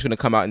pretty much going to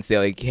come out and say,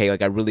 like, hey,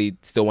 like, I really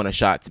still want a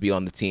shot to be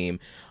on the team.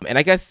 And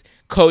I guess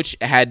Coach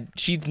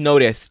she'd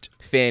noticed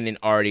Finn and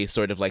Artie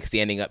sort of, like,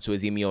 standing up to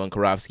Azimio and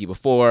Karofsky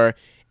before,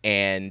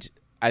 and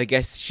I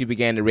guess she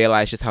began to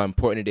realize just how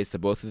important it is to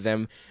both of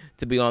them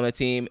to be on the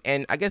team.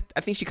 And I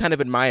think she kind of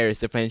admires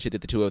the friendship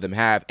that the two of them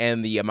have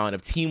and the amount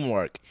of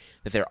teamwork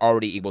that they're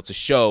already able to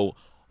show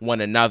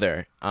one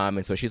another.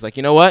 And so she's like,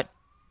 you know what?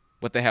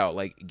 What the hell?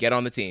 Like, get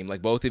on the team.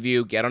 Like, both of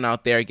you, get on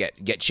out there,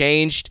 get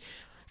changed.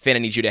 Finn, I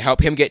need you to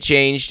help him get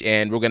changed,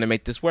 and we're going to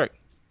make this work.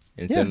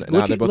 And yeah,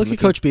 so look at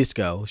Coach Beast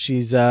go.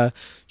 She's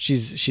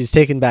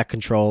taken back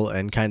control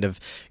and kind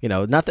of,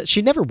 not that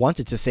she never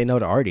wanted to say no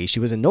to Artie. She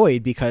was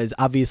annoyed because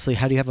obviously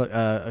how do you have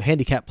a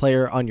handicapped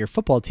player on your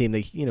football team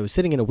that, is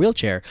sitting in a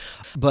wheelchair?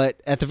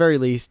 But at the very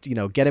least,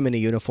 get him in a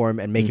uniform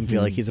and make him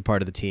feel like he's a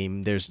part of the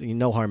team. There's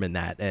no harm in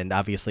that. And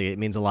obviously it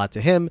means a lot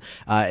to him.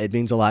 It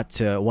means a lot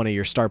to one of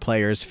your star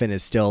players. Finn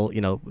is still,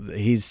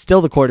 he's still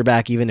the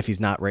quarterback, even if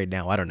he's not right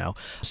now. I don't know.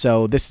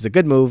 So this is a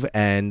good move,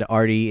 and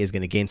Artie is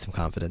going to gain some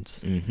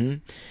confidence.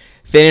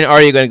 Finn and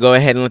Artie are going to go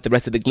ahead and let the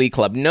rest of the Glee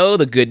Club know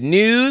the good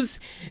news.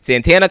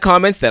 Santana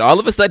comments that all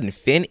of a sudden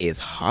Finn is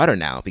hotter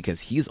now because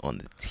he's on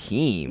the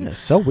team. Yeah,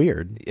 so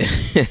weird.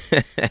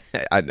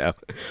 I know.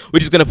 We're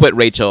just going to put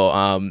Rachel.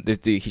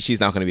 She's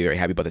not going to be very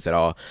happy about this at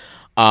all.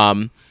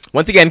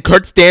 Once again,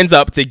 Kurt stands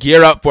up to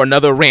gear up for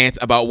another rant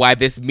about why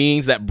this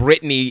means that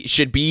Britney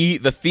should be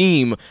the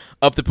theme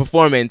of the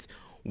performance.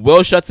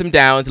 Will shuts him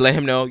down to let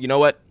him know, you know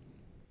what?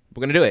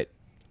 We're going to do it.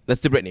 Let's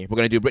do Britney. We're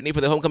going to do Britney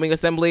for the homecoming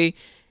assembly.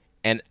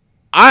 And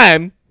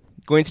I'm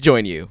going to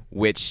join you,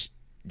 which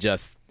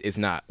just is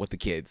not what the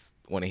kids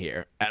want to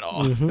hear at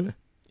all.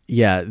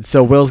 Yeah,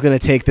 so Will's going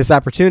to take this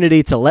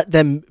opportunity to let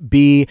them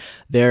be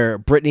their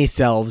Britney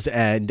selves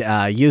and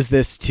use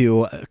this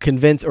to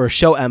convince or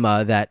show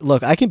Emma that,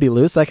 look, I can be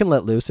loose, I can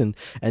let loose and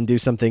do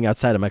something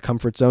outside of my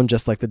comfort zone,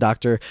 just like the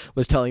doctor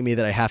was telling me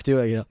that I have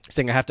to,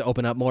 saying I have to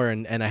open up more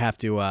and I have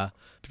to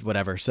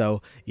whatever.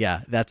 So,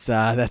 yeah, that's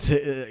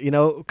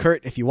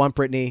Kurt, if you want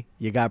Britney,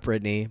 you got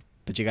Britney,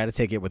 but you got to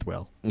take it with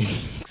Will.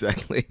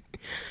 Exactly.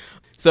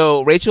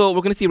 So Rachel,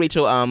 we're going to see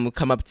Rachel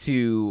come up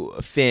to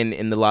Finn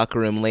in the locker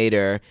room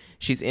later.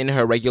 She's in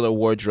her regular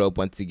wardrobe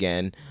once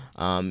again,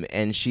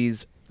 and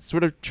she's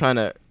sort of trying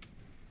to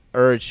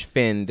urge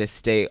Finn to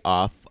stay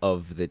off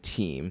of the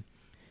team,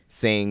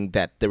 saying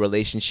that the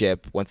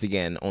relationship, once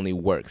again, only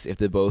works if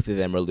the both of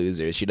them are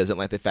losers. She doesn't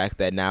like the fact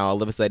that now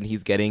all of a sudden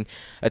he's getting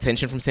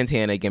attention from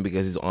Santana again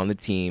because he's on the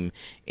team,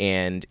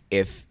 and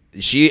if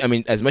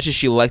as much as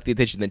she liked the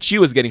attention that she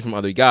was getting from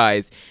other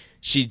guys,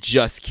 she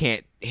just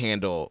can't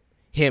handle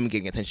him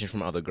getting attention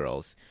from other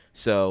girls.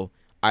 So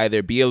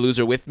either be a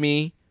loser with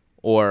me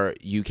or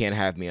you can't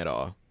have me at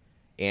all.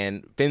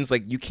 And Finn's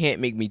like, you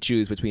can't make me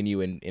choose between you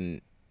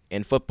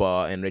and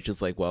football. And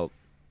Rachel's like, well,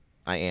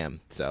 I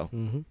am. So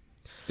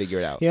figure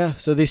it out. Yeah.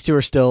 So these two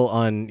are still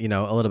on,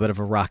 a little bit of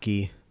a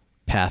rocky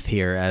path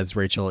here as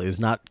Rachel is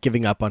not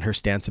giving up on her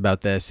stance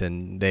about this.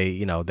 And they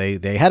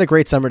had a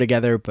great summer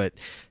together, but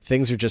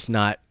things are just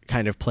not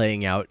kind of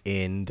playing out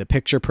in the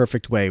picture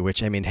perfect way,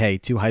 which, hey,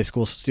 two high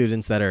school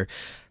students that are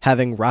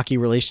having rocky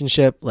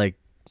relationship, like,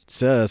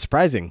 it's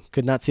surprising.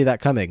 Could not see that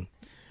coming.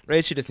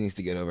 Rachel just needs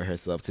to get over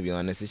herself, to be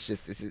honest.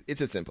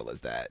 It's as simple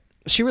as that.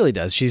 She really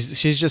does. She's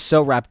just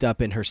so wrapped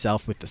up in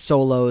herself with the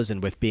solos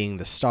and with being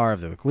the star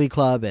of the Glee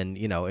Club. And,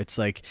 it's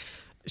like,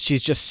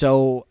 she's just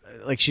so,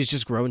 like, she's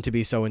just grown to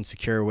be so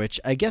insecure, which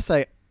I guess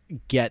I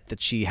get that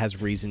she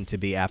has reason to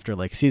be after,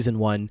 like, season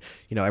 1.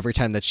 Every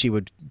time that she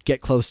would get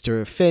close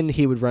to Finn,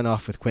 he would run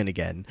off with Quinn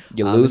again.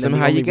 You lose him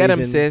how you get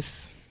him,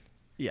 sis.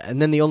 Yeah,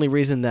 and then the only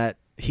reason that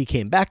he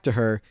came back to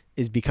her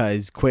is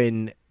because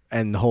Quinn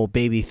and the whole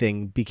baby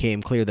thing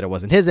became clear that it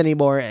wasn't his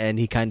anymore, and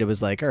he kind of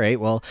was like, all right,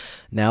 well,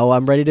 now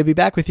I'm ready to be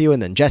back with you.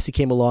 And then Jesse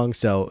came along,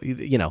 so,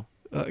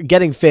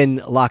 getting Finn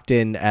locked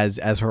in as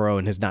her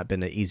own has not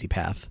been an easy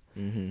path.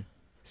 Mm-hmm.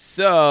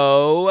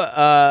 So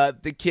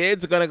the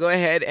kids are going to go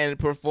ahead and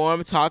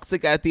perform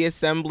Toxic at the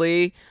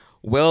assembly.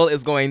 Will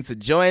is going to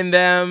join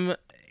them,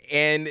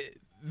 and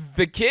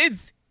the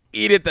kids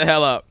eat it the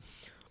hell up.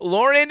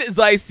 Lauren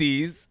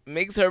Zeises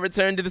makes her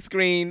return to the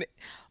screen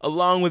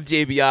along with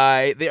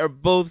JBI. They are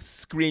both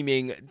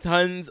screaming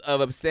tons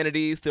of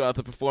obscenities throughout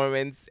the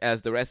performance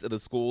as the rest of the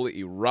school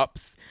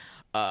erupts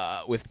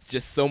with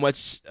just so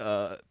much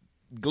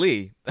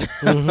glee.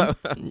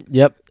 Mm-hmm.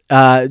 Yep.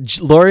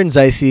 Lauren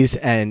Zeises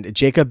and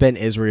Jacob Ben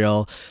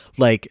Israel,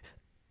 like,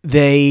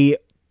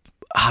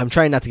 I'm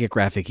trying not to get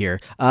graphic here.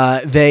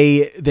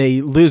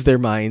 They lose their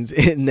minds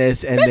in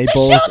this, and they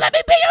both. Show, let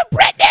me be your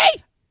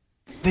Britney.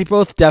 They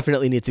both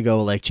definitely need to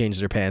go, like, change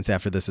their pants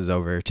after this is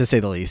over, to say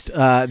the least.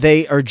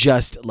 They are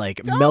just, like,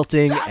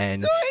 melting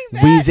and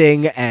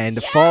wheezing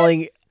and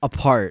falling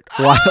apart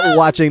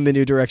watching the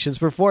New Directions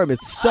perform.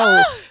 It's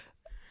so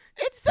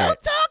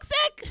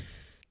toxic.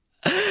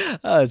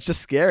 It's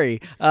just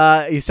scary.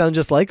 You sound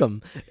just like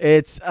him.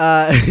 It's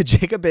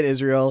Jacob Ben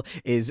Israel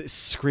is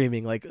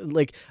screaming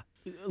like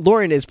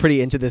Lauren is pretty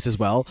into this as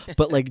well,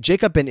 but like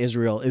Jacob Ben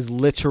Israel is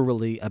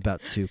literally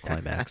about to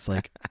climax.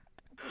 Like,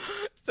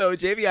 so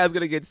JVI is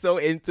gonna get so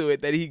into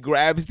it that he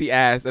grabs the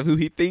ass of who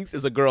he thinks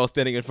is a girl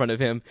standing in front of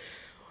him.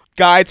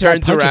 Guy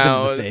turns around,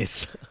 him in the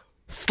face.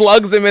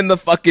 Slugs him in the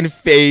fucking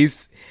face.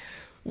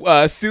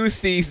 Sue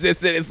sees this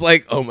and it's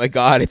like, oh my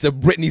god, it's a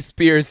Britney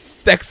Spears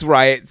sex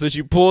riot. So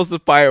she pulls the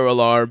fire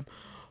alarm,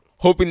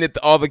 hoping that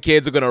all the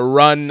kids are gonna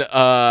run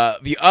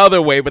the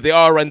other way, but they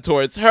all run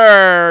towards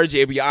her.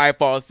 JBI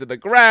falls to the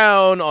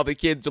ground. All the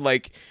kids are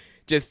like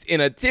just in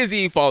a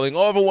tizzy, falling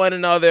over one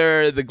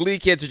another. The Glee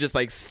kids are just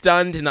like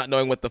stunned and not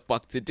knowing what the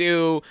fuck to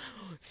do.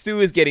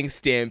 Sue is getting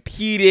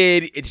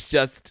stampeded. It's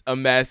just a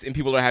mess, and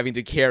people are having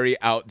to carry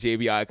out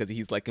JBI because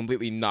he's like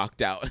completely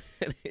knocked out.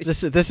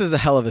 This is a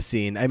hell of a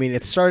scene. I mean,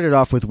 it started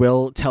off with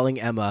Will telling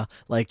Emma,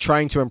 like,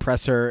 trying to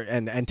impress her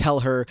and tell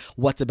her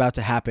what's about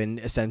to happen,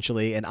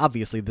 essentially. And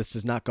obviously, this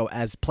does not go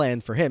as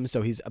planned for him,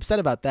 so he's upset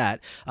about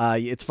that.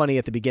 It's funny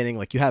at the beginning,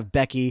 like, you have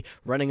Becky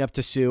running up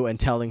to Sue and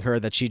telling her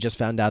that she just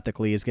found out that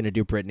Glee is going to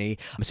do Britney.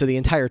 So the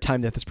entire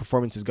time that this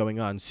performance is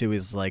going on, Sue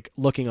is like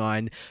looking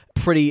on,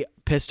 pretty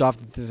pissed off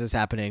that this is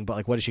happening, but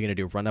like, what is she gonna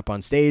do, run up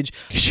on stage?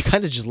 She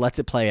kind of just lets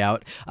it play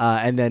out,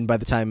 and then by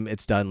the time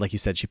it's done, like you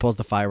said, she pulls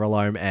the fire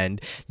alarm.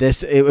 And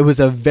it was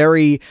a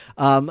very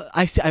so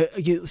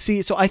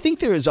I think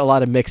there is a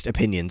lot of mixed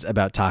opinions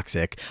about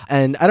Toxic,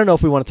 and I don't know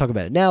if we want to talk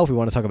about it now, if we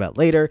want to talk about it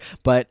later,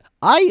 but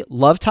I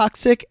love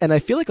Toxic, and I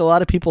feel like a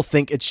lot of people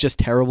think it's just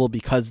terrible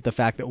because of the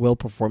fact that Will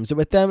performs it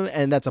with them,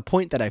 and that's a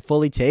point that I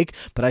fully take,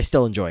 but I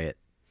still enjoy it.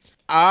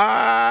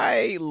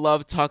 I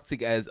love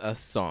Toxic as a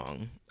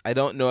song. I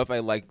don't know if I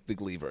like the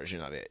Glee version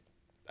of it.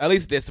 At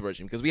least this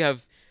version, because we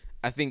have,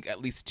 I think,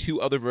 at least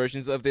 2 other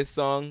versions of this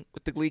song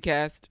with the Glee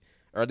cast,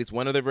 or at least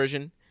one other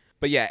version.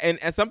 But yeah,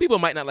 and some people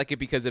might not like it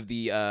because of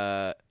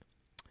the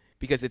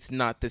because it's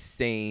not the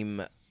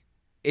same.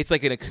 It's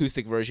like an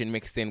acoustic version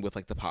mixed in with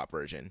like the pop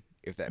version,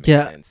 if that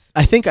makes sense.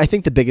 I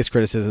think the biggest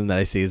criticism that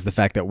I see is the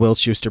fact that Will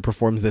Schuester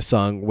performs this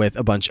song with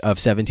a bunch of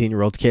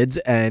 17-year-old kids.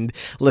 And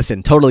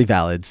listen, totally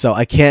valid. So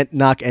I can't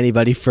knock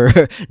anybody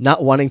for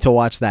not wanting to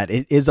watch that.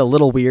 It is a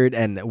little weird,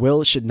 and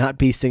Will should not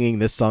be singing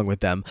this song with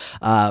them.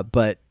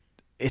 But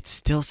it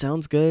still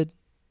sounds good.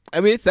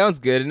 I mean, it sounds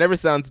good. It never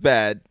sounds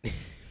bad.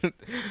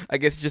 I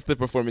guess just the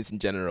performance in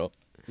general.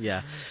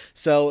 Yeah.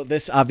 So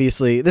this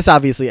obviously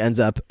ends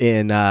up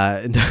in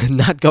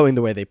not going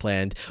the way they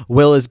planned.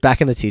 Will is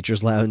back in the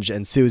teacher's lounge,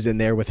 and Sue's in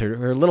there with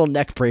her little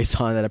neck brace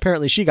on that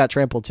apparently she got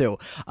trampled too.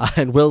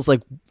 And Will's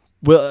like,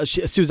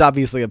 Sue's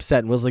obviously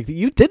upset, and Will's like,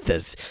 you did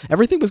this.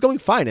 Everything was going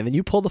fine, and then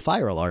you pulled the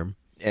fire alarm.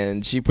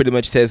 And she pretty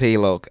much says, hey,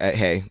 look,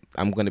 hey,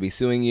 I'm going to be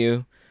suing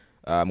you.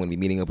 I'm going to be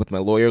meeting up with my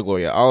lawyer,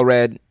 Gloria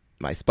Allred.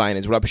 My spine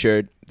is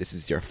ruptured. This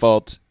is your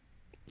fault.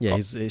 Yeah,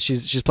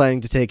 she's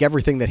planning to take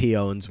everything that he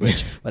owns,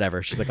 which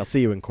whatever. She's like, I'll see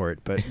you in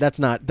court, but that's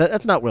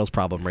not Will's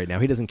problem right now.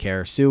 He doesn't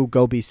care. Sue,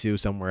 go be Sue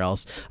somewhere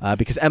else,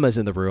 because Emma's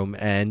in the room,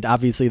 and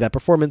obviously that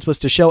performance was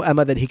to show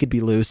Emma that he could be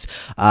loose,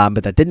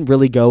 but that didn't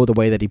really go the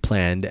way that he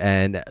planned,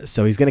 and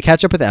so he's gonna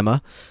catch up with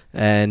Emma,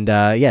 and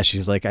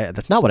she's like,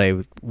 that's not what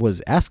I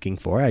was asking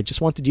for. I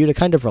just wanted you to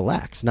kind of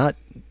relax, not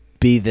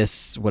be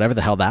this whatever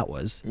the hell that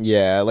was.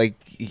 Yeah, like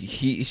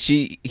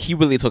he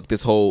really took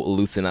this whole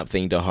loosen up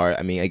thing to heart.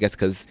 I mean, I guess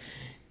because,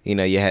 you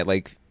know, you had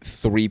like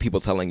 3 people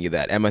telling you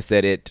that. Emma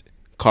said it,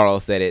 Carl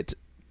said it,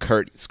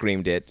 Kurt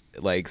screamed it.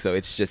 Like, so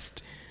it's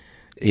just,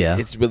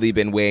 it's really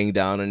been weighing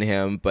down on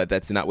him, but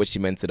that's not what she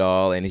meant at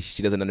all. And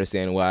she doesn't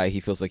understand why he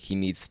feels like he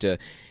needs to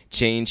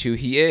change who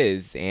he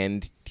is.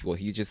 And, well,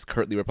 he just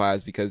curtly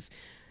replies, because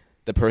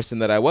the person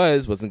that I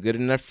wasn't good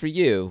enough for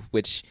you,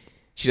 which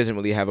she doesn't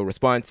really have a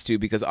response to,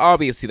 because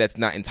obviously that's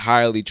not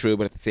entirely true,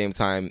 but at the same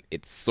time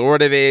it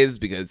sort of is,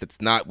 because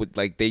it's not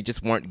like they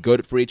just weren't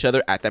good for each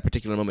other at that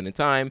particular moment in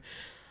time.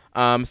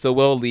 So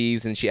Will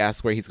leaves, and she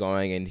asks where he's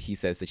going, and he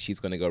says that she's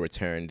going to go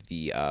return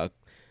the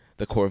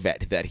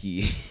Corvette that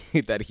he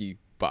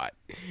bought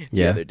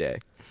the other day.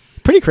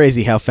 Pretty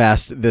crazy how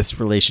fast this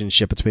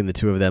relationship between the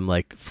two of them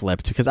like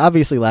flipped, because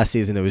obviously last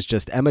season it was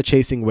just Emma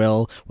chasing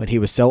Will when he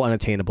was so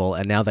unattainable,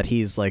 and now that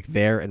he's like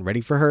there and ready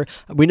for her,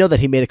 we know that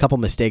he made a couple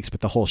mistakes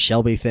with the whole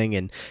Shelby thing,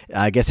 and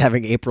I guess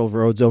having April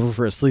Rhodes over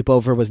for a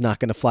sleepover was not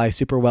going to fly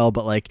super well,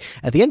 but like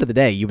at the end of the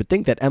day, you would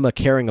think that Emma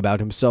caring about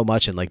him so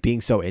much and like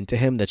being so into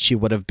him that she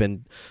would have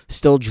been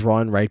still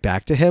drawn right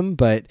back to him,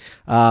 but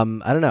I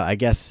don't know, I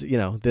guess, you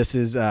know, this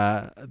is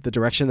the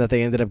direction that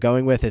they ended up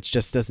going with. It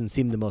just doesn't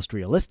seem the most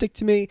realistic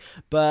to me.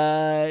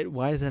 But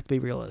why does it have to be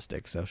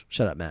realistic? So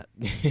shut up, Matt.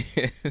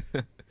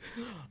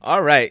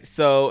 All right.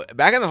 So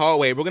back in the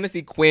hallway, we're going to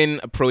see Quinn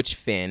approach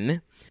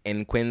Finn.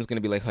 And Quinn's going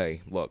to be like, hey,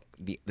 look,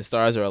 the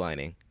stars are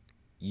aligning.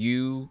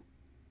 You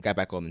got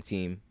back on the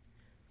team.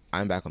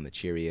 I'm back on the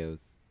Cheerios.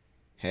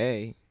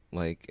 Hey,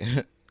 like,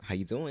 how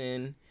you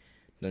doing?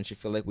 Don't you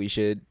feel like we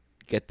should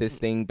get this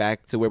thing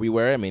back to where we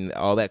were? I mean,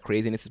 all that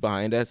craziness is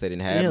behind us. I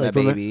didn't have that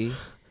baby.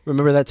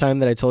 Remember that time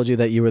that I told you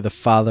that you were the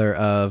father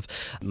of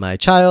my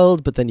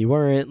child, but then you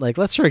weren't? Like,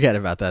 let's forget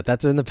about that.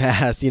 That's in the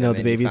past. You know,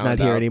 the baby's not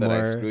here anymore.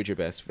 I screwed your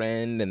best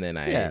friend, and then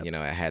I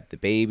had the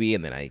baby,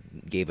 and then I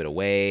gave it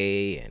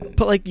away.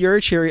 But like, you're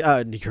a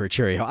Cheerio. You're a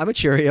Cheerio. I'm a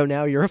Cheerio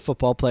now. You're a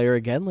football player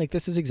again. Like,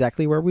 this is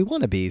exactly where we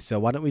want to be. So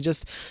why don't we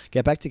just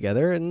get back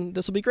together, and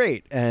this will be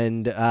great.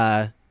 And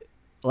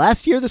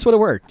last year, this would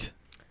have worked.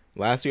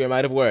 Last year it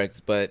might have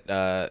worked, but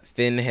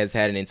Finn has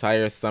had an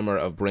entire summer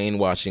of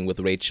brainwashing with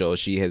Rachel.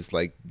 She has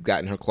like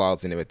gotten her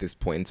claws in him at this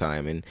point in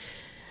time, and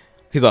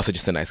he's also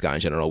just a nice guy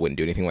in general. Wouldn't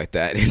do anything like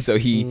that, and so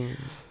he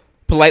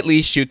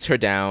politely shoots her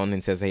down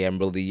and says, "Hey, I'm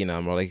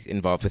really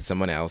involved with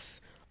someone else."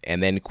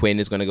 And then Quinn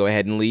is going to go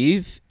ahead and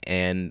leave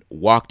and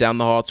walk down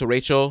the hall to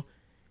Rachel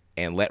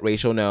and let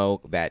Rachel know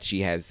that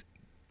she has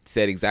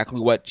said exactly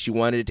what she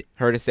wanted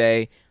her to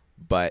say,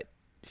 but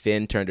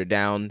Finn turned her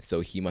down, so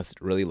he must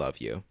really love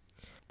you.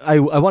 I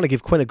want to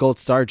give Quinn a gold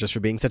star just for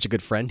being such a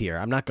good friend here.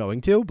 I'm not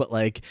going to, but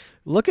like,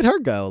 look at her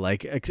go.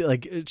 Like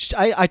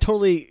I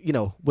totally, you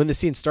know, when the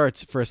scene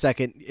starts for a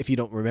second, if you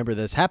don't remember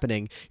this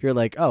happening, you're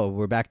like, oh,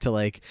 we're back to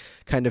like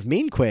kind of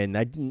mean Quinn.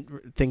 I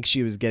didn't think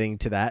she was getting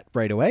to that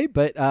right away,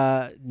 but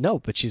no,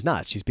 but she's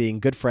not. She's being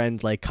good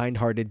friend, like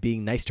kind-hearted,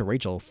 being nice to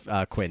Rachel,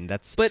 Quinn.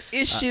 But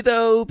is she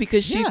though?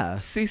 Because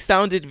she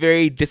sounded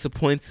very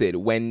disappointed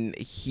when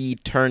he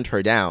turned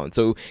her down.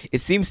 So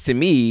it seems to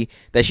me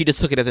that she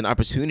just took it as an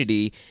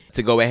opportunity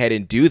to go ahead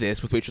and do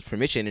this with Rachel's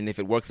permission, and if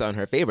it works out in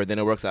her favor, then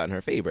it works out in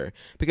her favor.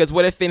 Because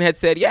what if Finn had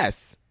said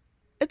yes?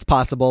 It's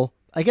possible.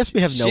 I guess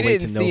we have no way to know.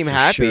 She didn't seem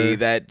happy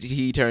that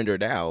he turned her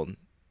down.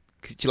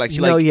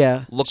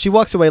 She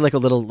walks away like a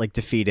little like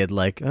defeated,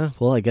 like,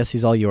 well, I guess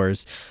he's all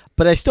yours.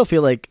 But I still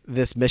feel like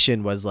this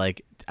mission was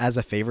like as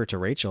a favor to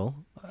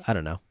Rachel. I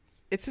don't know.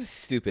 It's a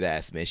stupid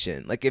ass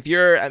mission. Like if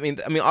you're, I mean,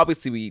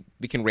 obviously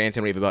we can rant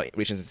and rave about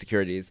Rachel's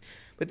insecurities,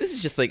 but this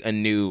is just like a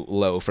new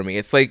low for me.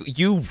 It's like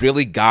you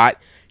really got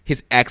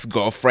his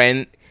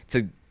ex-girlfriend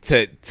to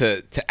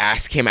to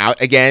ask him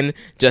out again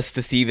just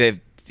to see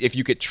if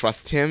you could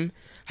trust him.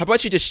 How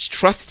about you just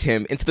trust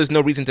him until there's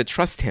no reason to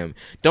trust him?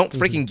 Don't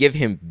freaking give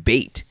him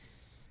bait,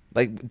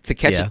 like to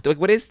catch it. Like,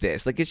 what is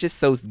this? Like, it's just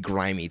so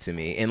grimy to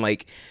me, and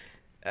like.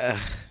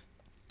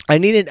 I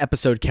need an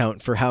episode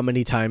count for how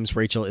many times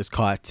Rachel is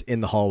caught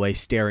in the hallway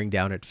staring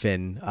down at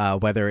Finn,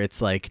 whether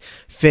it's like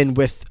Finn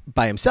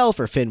by himself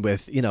or Finn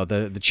with,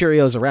 the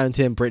Cheerios around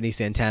him, Britney,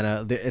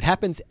 Santana. It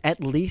happens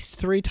at least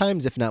 3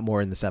 times, if not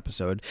more, in this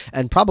episode,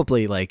 and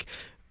probably like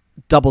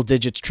double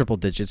digits, triple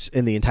digits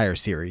in the entire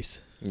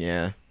series.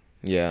 Yeah,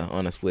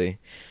 honestly.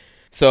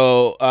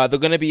 So they're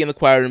going to be in the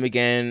choir room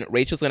again.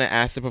 Rachel's going to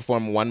ask to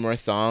perform one more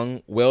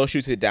song. Will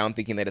shoots it down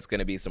thinking that it's going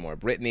to be some more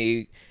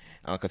Britney.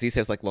 Because he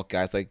says, like, look,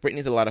 guys, like,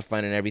 Britney's a lot of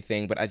fun and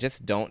everything, but I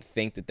just don't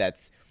think that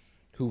that's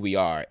who we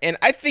are. And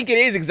I think it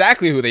is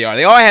exactly who they are.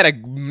 They all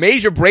had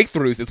major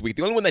breakthroughs this week.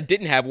 The only one that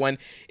didn't have one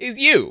is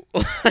you.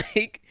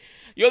 Like,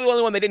 you're the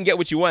only one that didn't get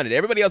what you wanted.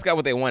 Everybody else got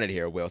what they wanted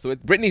here, Will. So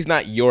Britney's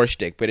not your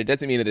shtick, but it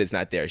doesn't mean that it's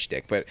not their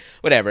shtick. But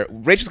whatever.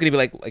 Rachel's going to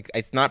be like,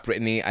 it's not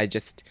Britney.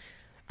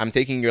 I'm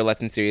taking your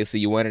lesson seriously.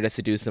 You wanted us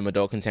to do some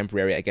adult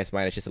contemporary. I guess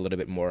mine is just a little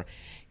bit more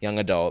young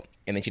adult.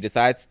 And then she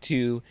decides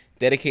to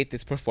dedicate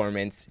this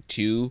performance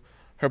to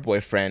her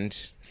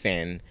boyfriend,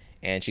 Finn.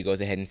 And she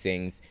goes ahead and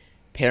sings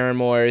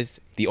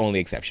Paramore's The Only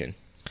Exception.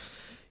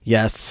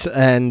 Yes,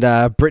 and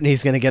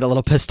Brittany's going to get a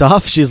little pissed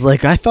off. She's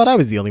like, I thought I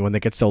was the only one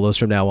that gets solos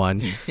from now on.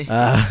 She's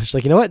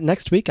like, you know what?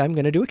 Next week, I'm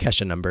going to do a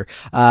Kesha number.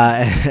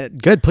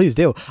 Good, please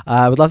do.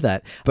 I would love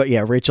that. But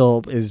yeah,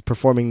 Rachel is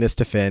performing this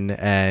to Finn,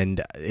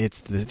 and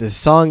the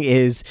song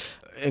is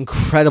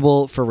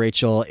incredible for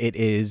Rachel. It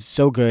is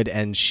so good,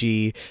 and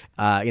she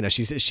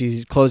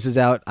closes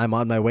out, I'm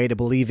on my way to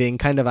believing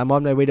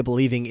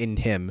in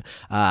him.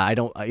 I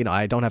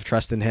don't have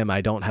trust in him.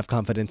 I don't have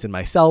confidence in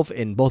myself,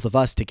 in both of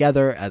us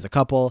together as a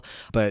couple,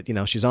 but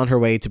she's on her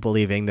way to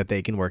believing that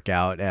they can work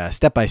out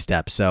step by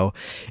step. So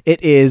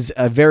it is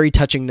a very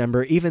touching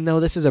number, even though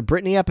this is a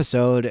Britney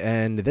episode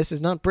and this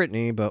is not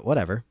Britney, but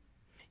whatever.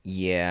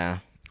 Yeah.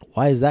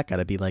 Why is that got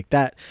to be like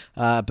that?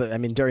 But I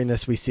mean, during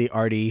this, we see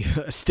Artie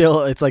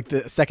still, it's like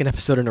the second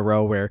episode in a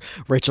row where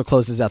Rachel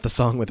closes out the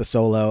song with a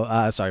solo.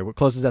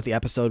 Closes out the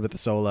episode with a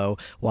solo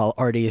while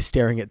Artie is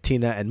staring at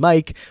Tina and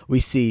Mike.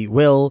 We see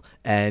Will,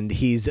 and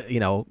he's,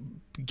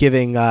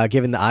 giving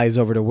the eyes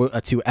over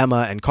to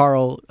Emma and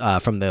Carl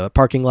from the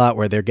parking lot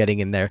where they're getting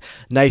in their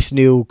nice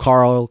new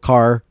Carl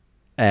car.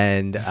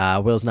 And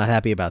Will's not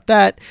happy about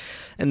that.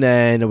 And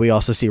then we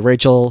also see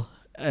Rachel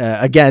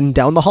again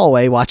down the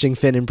hallway watching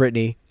Finn and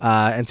Britney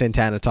and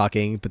Santana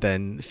talking, but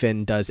then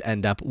Finn does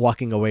end up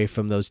walking away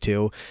from those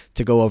two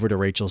to go over to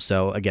Rachel.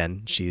 So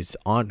again, she's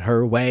on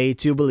her way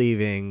to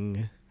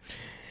believing.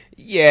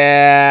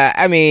 Yeah,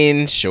 I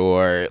mean,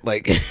 sure.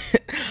 Like,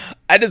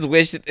 I just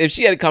wish if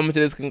she had come to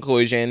this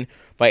conclusion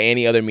by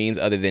any other means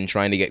other than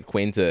trying to get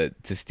Quinn to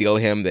steal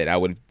him, that I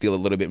would feel a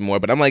little bit more.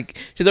 But I'm like,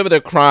 she's over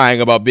there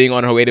crying about being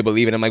on her way to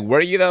believing. I'm like,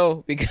 were you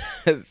though?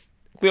 Because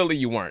clearly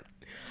you weren't.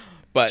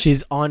 But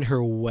she's on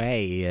her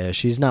way.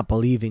 She's not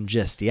believing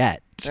just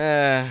yet.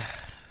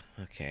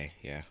 Okay,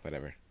 yeah,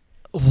 whatever.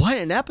 What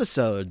an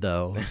episode,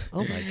 though.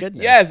 Oh, my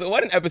goodness. Yes,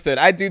 what an episode.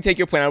 I do take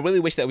your point. I really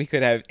wish that we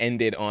could have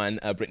ended on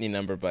a Britney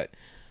number, but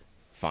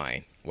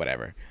fine,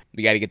 whatever.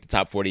 We got to get the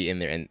top 40 in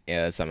there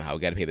and somehow. We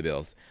got to pay the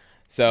bills.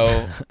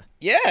 So,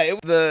 yeah,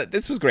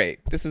 this was great.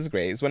 This is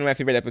great. It's one of my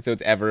favorite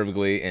episodes ever of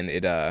Glee, and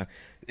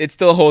it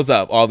still holds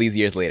up all these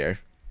years later.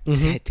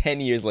 Mm-hmm. 10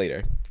 years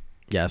later.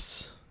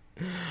 Yes.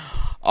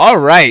 All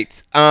right.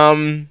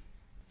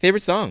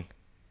 Favorite song?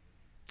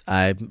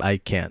 I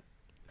can't.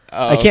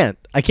 I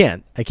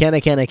can't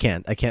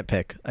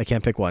pick. I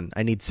can't pick one.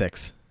 I need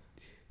 6.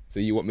 So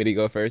you want me to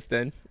go first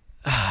then?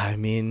 I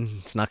mean,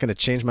 it's not going to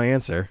change my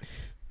answer.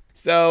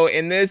 So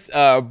in this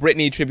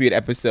Britney tribute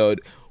episode,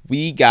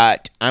 we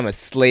got I'm a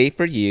Slave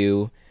for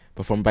You,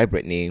 performed by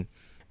Britney.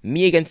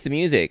 Me Against the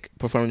Music,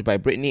 performed by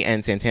Britney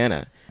and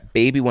Santana.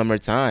 Baby One More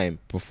Time,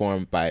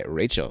 performed by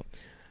Rachel.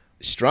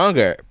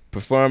 Stronger,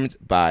 performed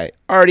by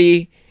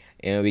Artie.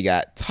 And we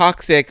got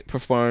Toxic,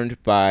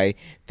 performed by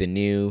The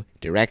New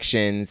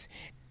Directions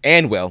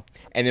and Will.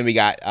 And then we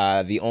got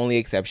The Only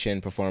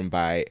Exception, performed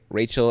by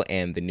Rachel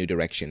and The New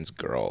Directions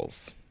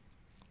Girls.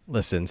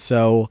 Listen,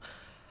 so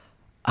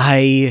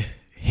I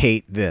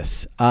hate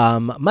this.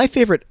 My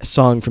favorite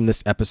song from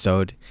this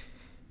episode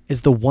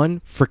is the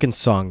one frickin'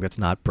 song that's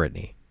not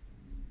Britney.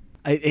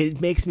 It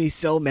makes me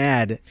so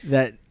mad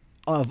that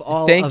of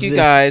all Thank you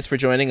guys for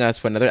joining us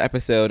for another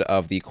episode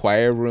of The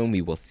Choir Room.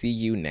 We will see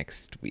you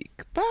next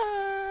week. Bye.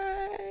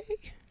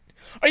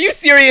 Are you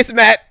serious,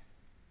 Matt?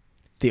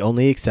 The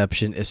Only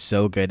Exception is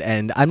so good.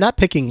 And I'm not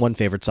picking one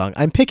favorite song.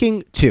 I'm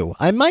picking 2.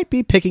 I might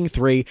be picking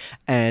 3.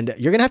 And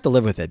you're going to have to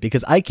live with it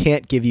because I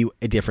can't give you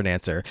a different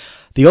answer.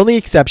 The Only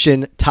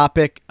Exception,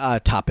 Topic,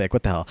 what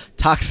the hell?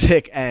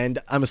 Toxic, and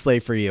I'm a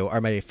Slave for You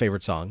are my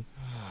favorite song.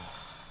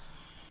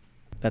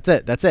 That's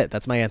it.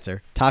 That's my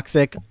answer.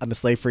 Toxic, I'm a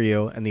Slave for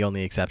You, and The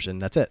Only Exception.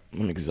 That's it.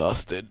 I'm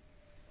exhausted.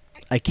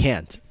 I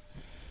can't.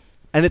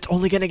 And it's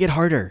only going to get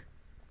harder.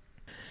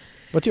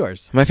 What's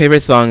yours? My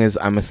favorite song is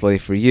 "I'm a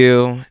Slave for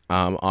You."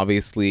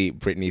 Obviously,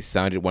 Britney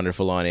sounded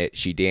wonderful on it.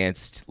 She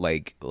danced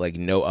like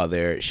no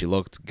other. She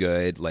looked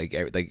good. Like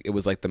it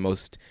was like the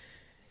most.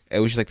 It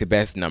was just like the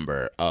best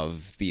number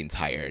of the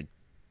entire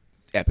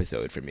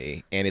episode for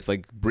me, and it's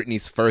like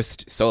Britney's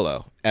first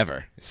solo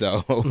ever.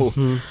 So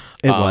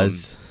It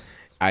was.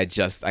 I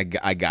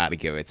gotta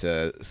give it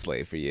to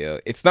 "Slave for You."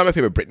 It's not my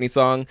favorite Britney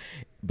song,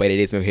 but it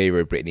is my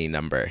favorite Britney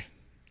number.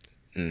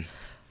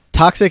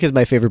 Toxic is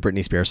my favorite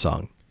Britney Spears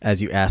song,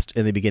 as you asked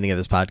in the beginning of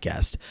this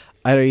podcast.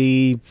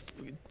 I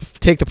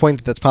take the point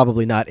that that's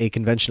probably not a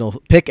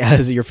conventional pick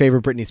as your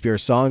favorite Britney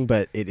Spears song,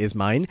 but it is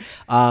mine.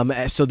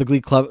 So the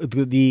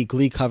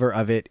Glee cover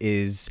of it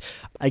is,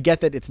 I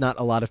get that it's not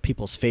a lot of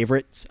people's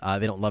favorites.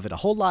 They don't love it a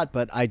whole lot,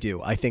 but I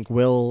do. I think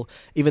Will,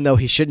 even though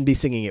he shouldn't be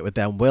singing it with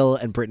them, Will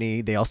and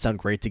Britney, they all sound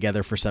great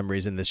together for some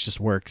reason. This just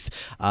works.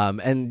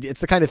 And it's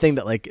the kind of thing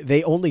that like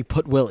they only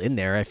put Will in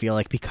there, I feel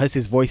like, because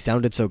his voice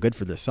sounded so good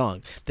for this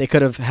song. They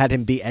could have had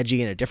him be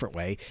edgy in a different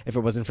way if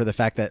it wasn't for the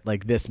fact that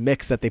like this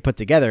mix that they put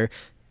together,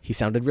 he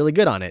sounded really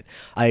good on it.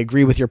 I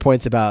agree with your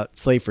points about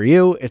 "Slave for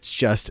You." It's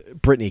just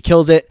Britney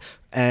kills it,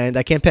 and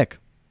I can't pick.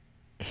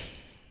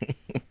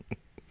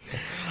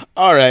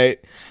 All right.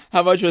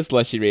 How about your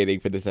slushy rating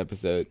for this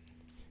episode?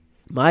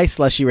 My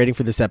slushy rating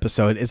for this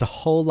episode is a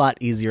whole lot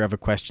easier of a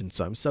question,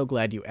 so I'm so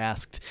glad you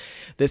asked.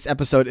 This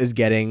episode is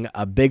getting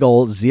a big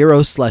old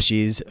 0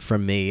 slushies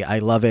from me. I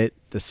love it.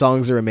 The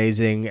songs are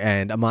amazing,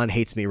 and Aman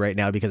hates me right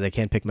now because I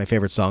can't pick my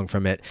favorite song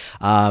from it.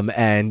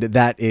 And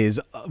that is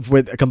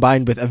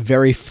combined with a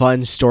very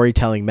fun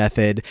storytelling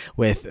method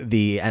with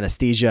the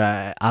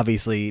anesthesia,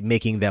 obviously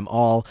making them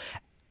all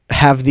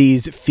have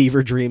these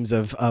fever dreams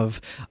of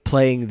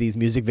playing these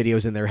music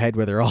videos in their head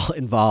where they're all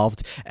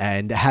involved,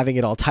 and having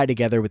it all tie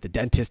together with the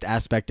dentist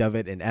aspect of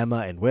it, and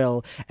Emma and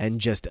Will,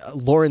 and just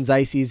Lauren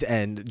Zeises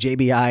and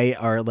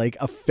JBI are like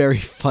a very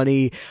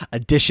funny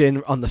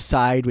addition on the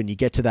side when you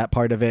get to that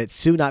part of it.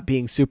 Sue not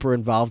being super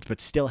involved, but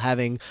still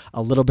having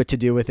a little bit to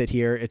do with it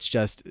here. It's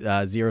just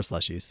 0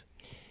 slushies.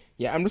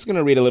 Yeah, I'm just going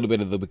to read a little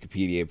bit of the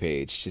Wikipedia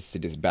page just to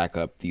back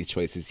up these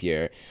choices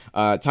here.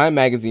 Time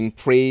Magazine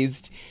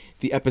praised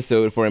the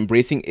episode for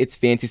embracing its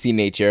fantasy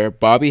nature.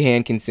 Bobby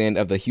Hankinson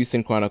of the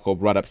Houston Chronicle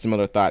brought up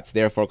similar thoughts,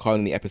 therefore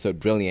calling the episode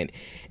brilliant.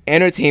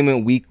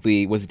 Entertainment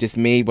Weekly was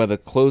dismayed by the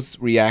close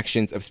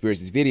reactions of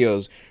Spears'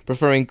 videos,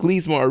 preferring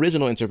Glee's more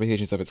original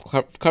interpretations of its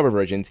cover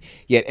versions,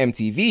 yet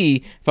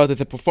MTV felt that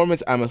the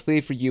performance "I'm a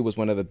Slave for You" was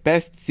one of the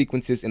best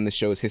sequences in the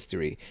show's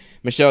history.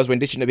 Michelle's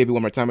rendition of "Baby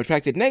One More Time"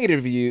 attracted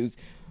negative reviews,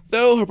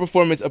 though her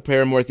performance of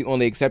Paramore is the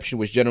only exception,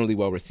 was generally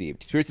well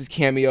received. Spears'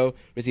 cameo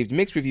received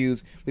mixed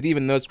reviews, with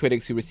even those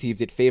critics who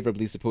received it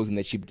favorably supposing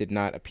that she did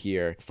not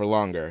appear for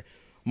longer.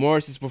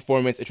 Morris's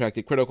performance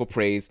attracted critical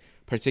praise,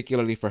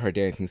 particularly for her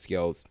dancing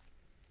skills.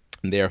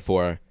 And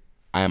therefore,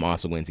 I am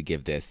also going to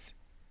give this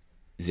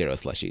 0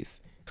 slushies.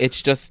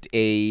 It's just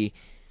you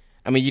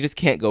just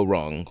can't go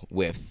wrong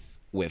with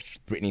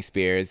Britney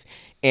Spears.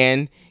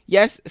 And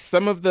yes,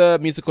 some of the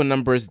musical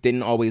numbers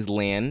didn't always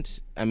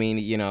land. I mean,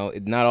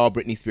 not all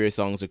Britney Spears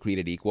songs are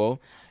created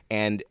equal.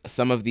 And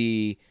some of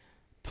the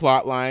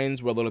plot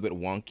lines were a little bit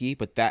wonky,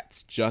 but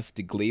that's just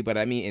Glee. But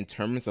I mean, in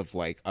terms of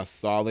like a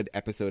solid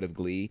episode of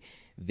Glee,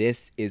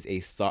 this is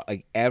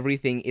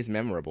everything is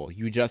memorable.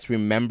 You just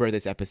remember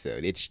this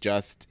episode.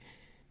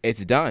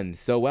 It's done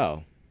so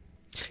well.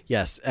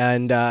 Yes,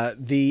 and I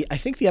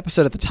think the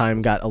episode at the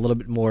time got a little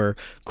bit more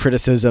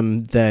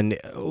criticism than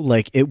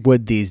like it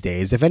would these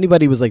days. If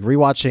anybody was like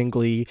rewatching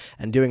Glee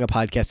and doing a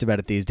podcast about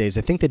it these days,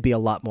 I think they'd be a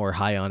lot more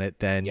high on it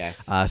than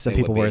some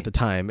people were at the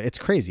time. It's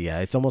crazy.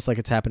 Yeah, it's almost like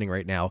it's happening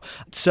right now.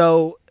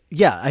 So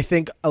yeah, I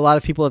think a lot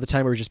of people at the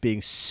time were just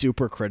being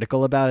super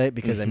critical about it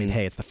because, I mean,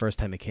 hey, it's the first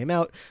time it came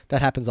out.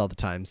 That happens all the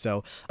time.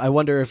 So I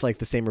wonder if like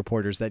the same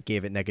reporters that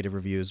gave it negative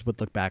reviews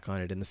would look back on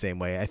it in the same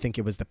way. I think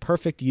it was the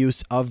perfect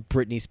use of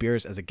Britney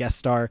Spears as a guest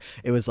star.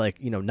 It was like,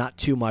 not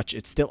too much.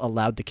 It still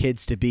allowed the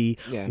kids to be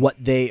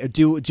what they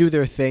do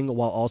their thing,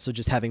 while also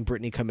just having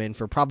Britney come in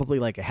for probably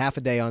like a half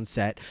a day on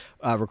set,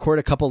 record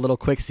a couple little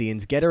quick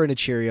scenes, get her in a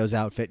Cheerios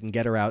outfit and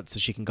get her out so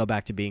she can go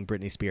back to being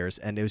Britney Spears.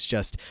 And it was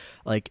just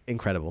like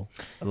incredible.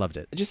 I loved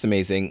it. Just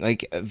amazing.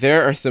 Like,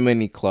 there are so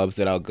many clubs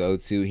that I'll go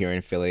to here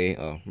in Philly.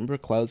 Oh, remember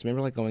clubs?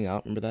 Remember like going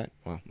out? Remember that?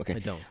 Wow. Okay.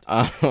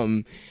 I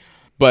don't.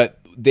 But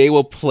they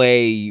will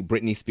play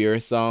Britney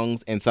Spears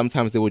songs, and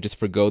sometimes they will just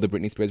forgo the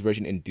Britney Spears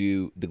version and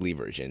do the Glee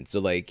version.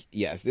 So like,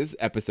 yes, this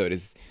episode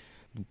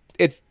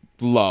it's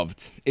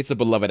loved. It's a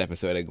beloved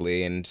episode of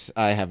Glee, and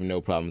I have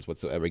no problems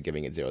whatsoever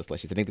giving it 0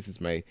 slushies. I think this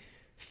is my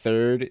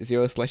 3rd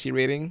 0 slushie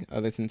rating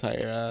of this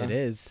entire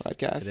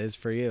podcast. It is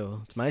for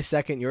you. It's my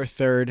 2nd, your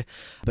 3rd.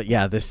 But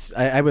yeah,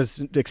 I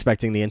was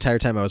expecting the entire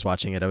time I was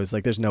watching it. I was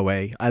like, there's no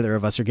way either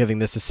of us are giving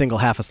this a single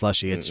half a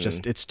slushie. It's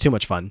just, it's too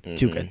much fun.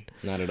 Too good.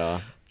 Not at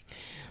all.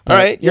 All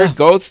right, your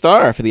gold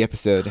star for the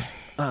episode.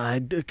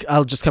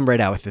 I'll just come right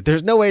out with it.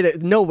 There's no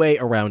way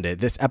around it.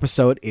 This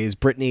episode is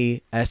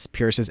Britney S.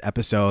 Pierce's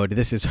episode.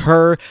 This is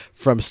her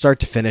from start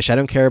to finish. I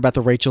don't care about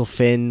the Rachel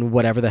Finn,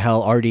 whatever the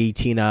hell, Artie,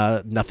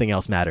 Tina, nothing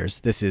else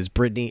matters. This is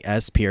Britney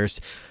S. Pierce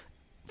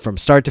from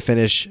start to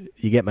finish,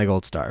 you get my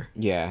gold star.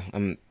 Yeah,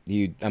 I'm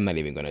not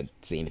even gonna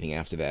say anything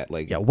after that.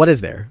 Like, Yeah, what is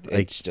there?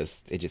 Like, it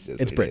just is. it's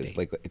what it Britney. is.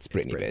 Like, it's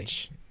Britney,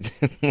 Britney.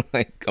 bitch.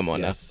 Like, come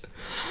on yes. now.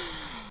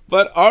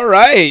 But all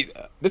right,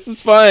 this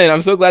is fun.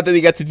 I'm so glad that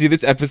we got to do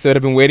this episode.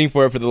 I've been waiting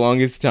for it for the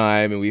longest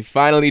time, and we've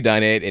finally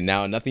done it. And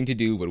now nothing to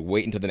do but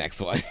wait until the next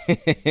one.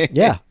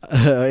 Yeah,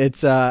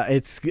 it's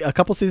a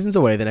couple seasons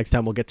away. The next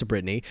time we'll get to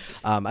Britney.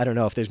 I don't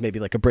know if there's maybe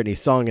like a Britney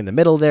song in the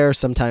middle there.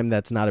 Sometime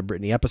that's not a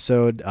Britney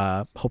episode.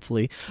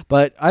 Hopefully,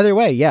 but either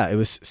way, yeah, it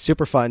was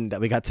super fun that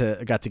we got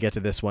to get to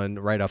this one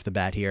right off the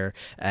bat here.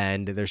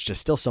 And there's just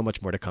still so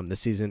much more to come.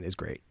 This season is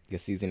great.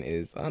 This season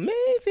is amazing.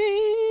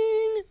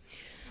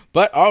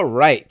 But all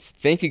right,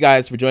 thank you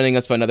guys for joining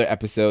us for another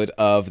episode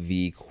of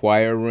The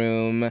Choir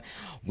Room.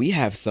 We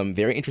have some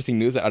very interesting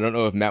news that I don't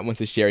know if Matt wants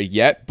to share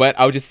yet, but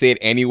I'll just say it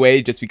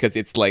anyway, just because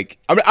it's like,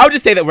 I'll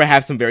just say that we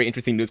have some very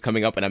interesting news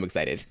coming up, and I'm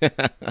excited.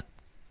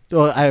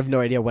 Well, I have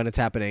no idea when it's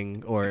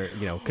happening or,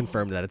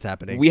 confirmed that it's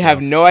happening. We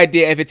have no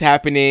idea if it's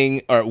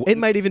happening, or it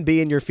might even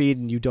be in your feed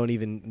and you don't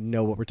even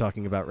know what we're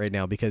talking about right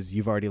now because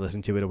you've already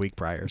listened to it a week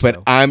prior.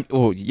 But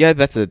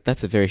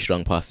that's a very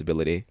strong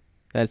possibility.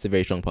 That's a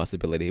very strong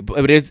possibility.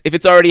 But if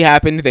it's already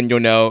happened, then you'll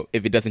know.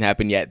 If it doesn't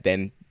happen yet,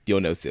 then you'll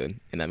know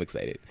soon. And I'm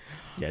excited.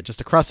 Yeah, just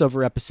a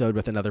crossover episode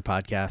with another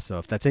podcast. So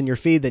if that's in your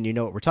feed, then you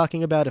know what we're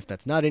talking about. If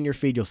that's not in your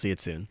feed, you'll see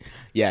it soon.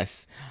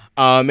 Yes.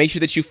 Make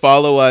sure that you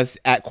follow us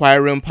at Choir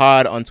Room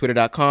Pod on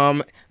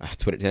Twitter.com.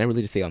 Twitter. Did I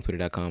really just say on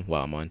Twitter.com?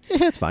 Wow, I'm on.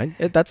 Yeah, it's fine.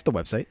 That's the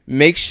website.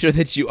 Make sure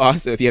that you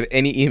also, if you have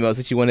any emails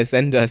that you want to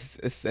send them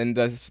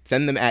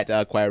at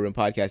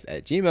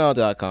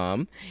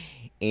choirroompodcast@gmail.com.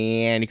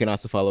 And you can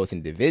also follow us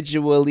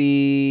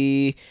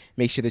individually.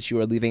 Make sure that you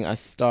are leaving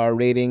us star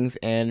ratings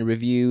and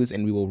reviews,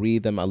 and we will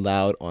read them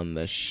aloud on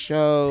the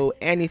show.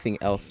 Anything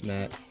else,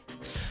 Matt?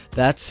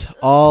 That's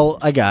all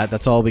I got.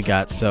 That's all we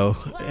got. So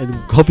I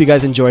hope you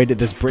guys enjoyed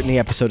this Britney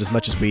episode as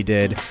much as we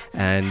did.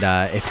 And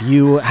if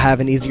you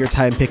have an easier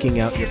time picking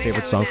out your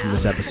favorite song from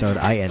this episode,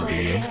 I envy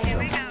you. So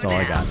that's all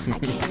I got.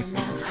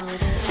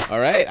 All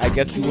right. I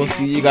guess we will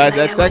see you guys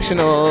at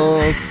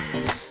sectionals.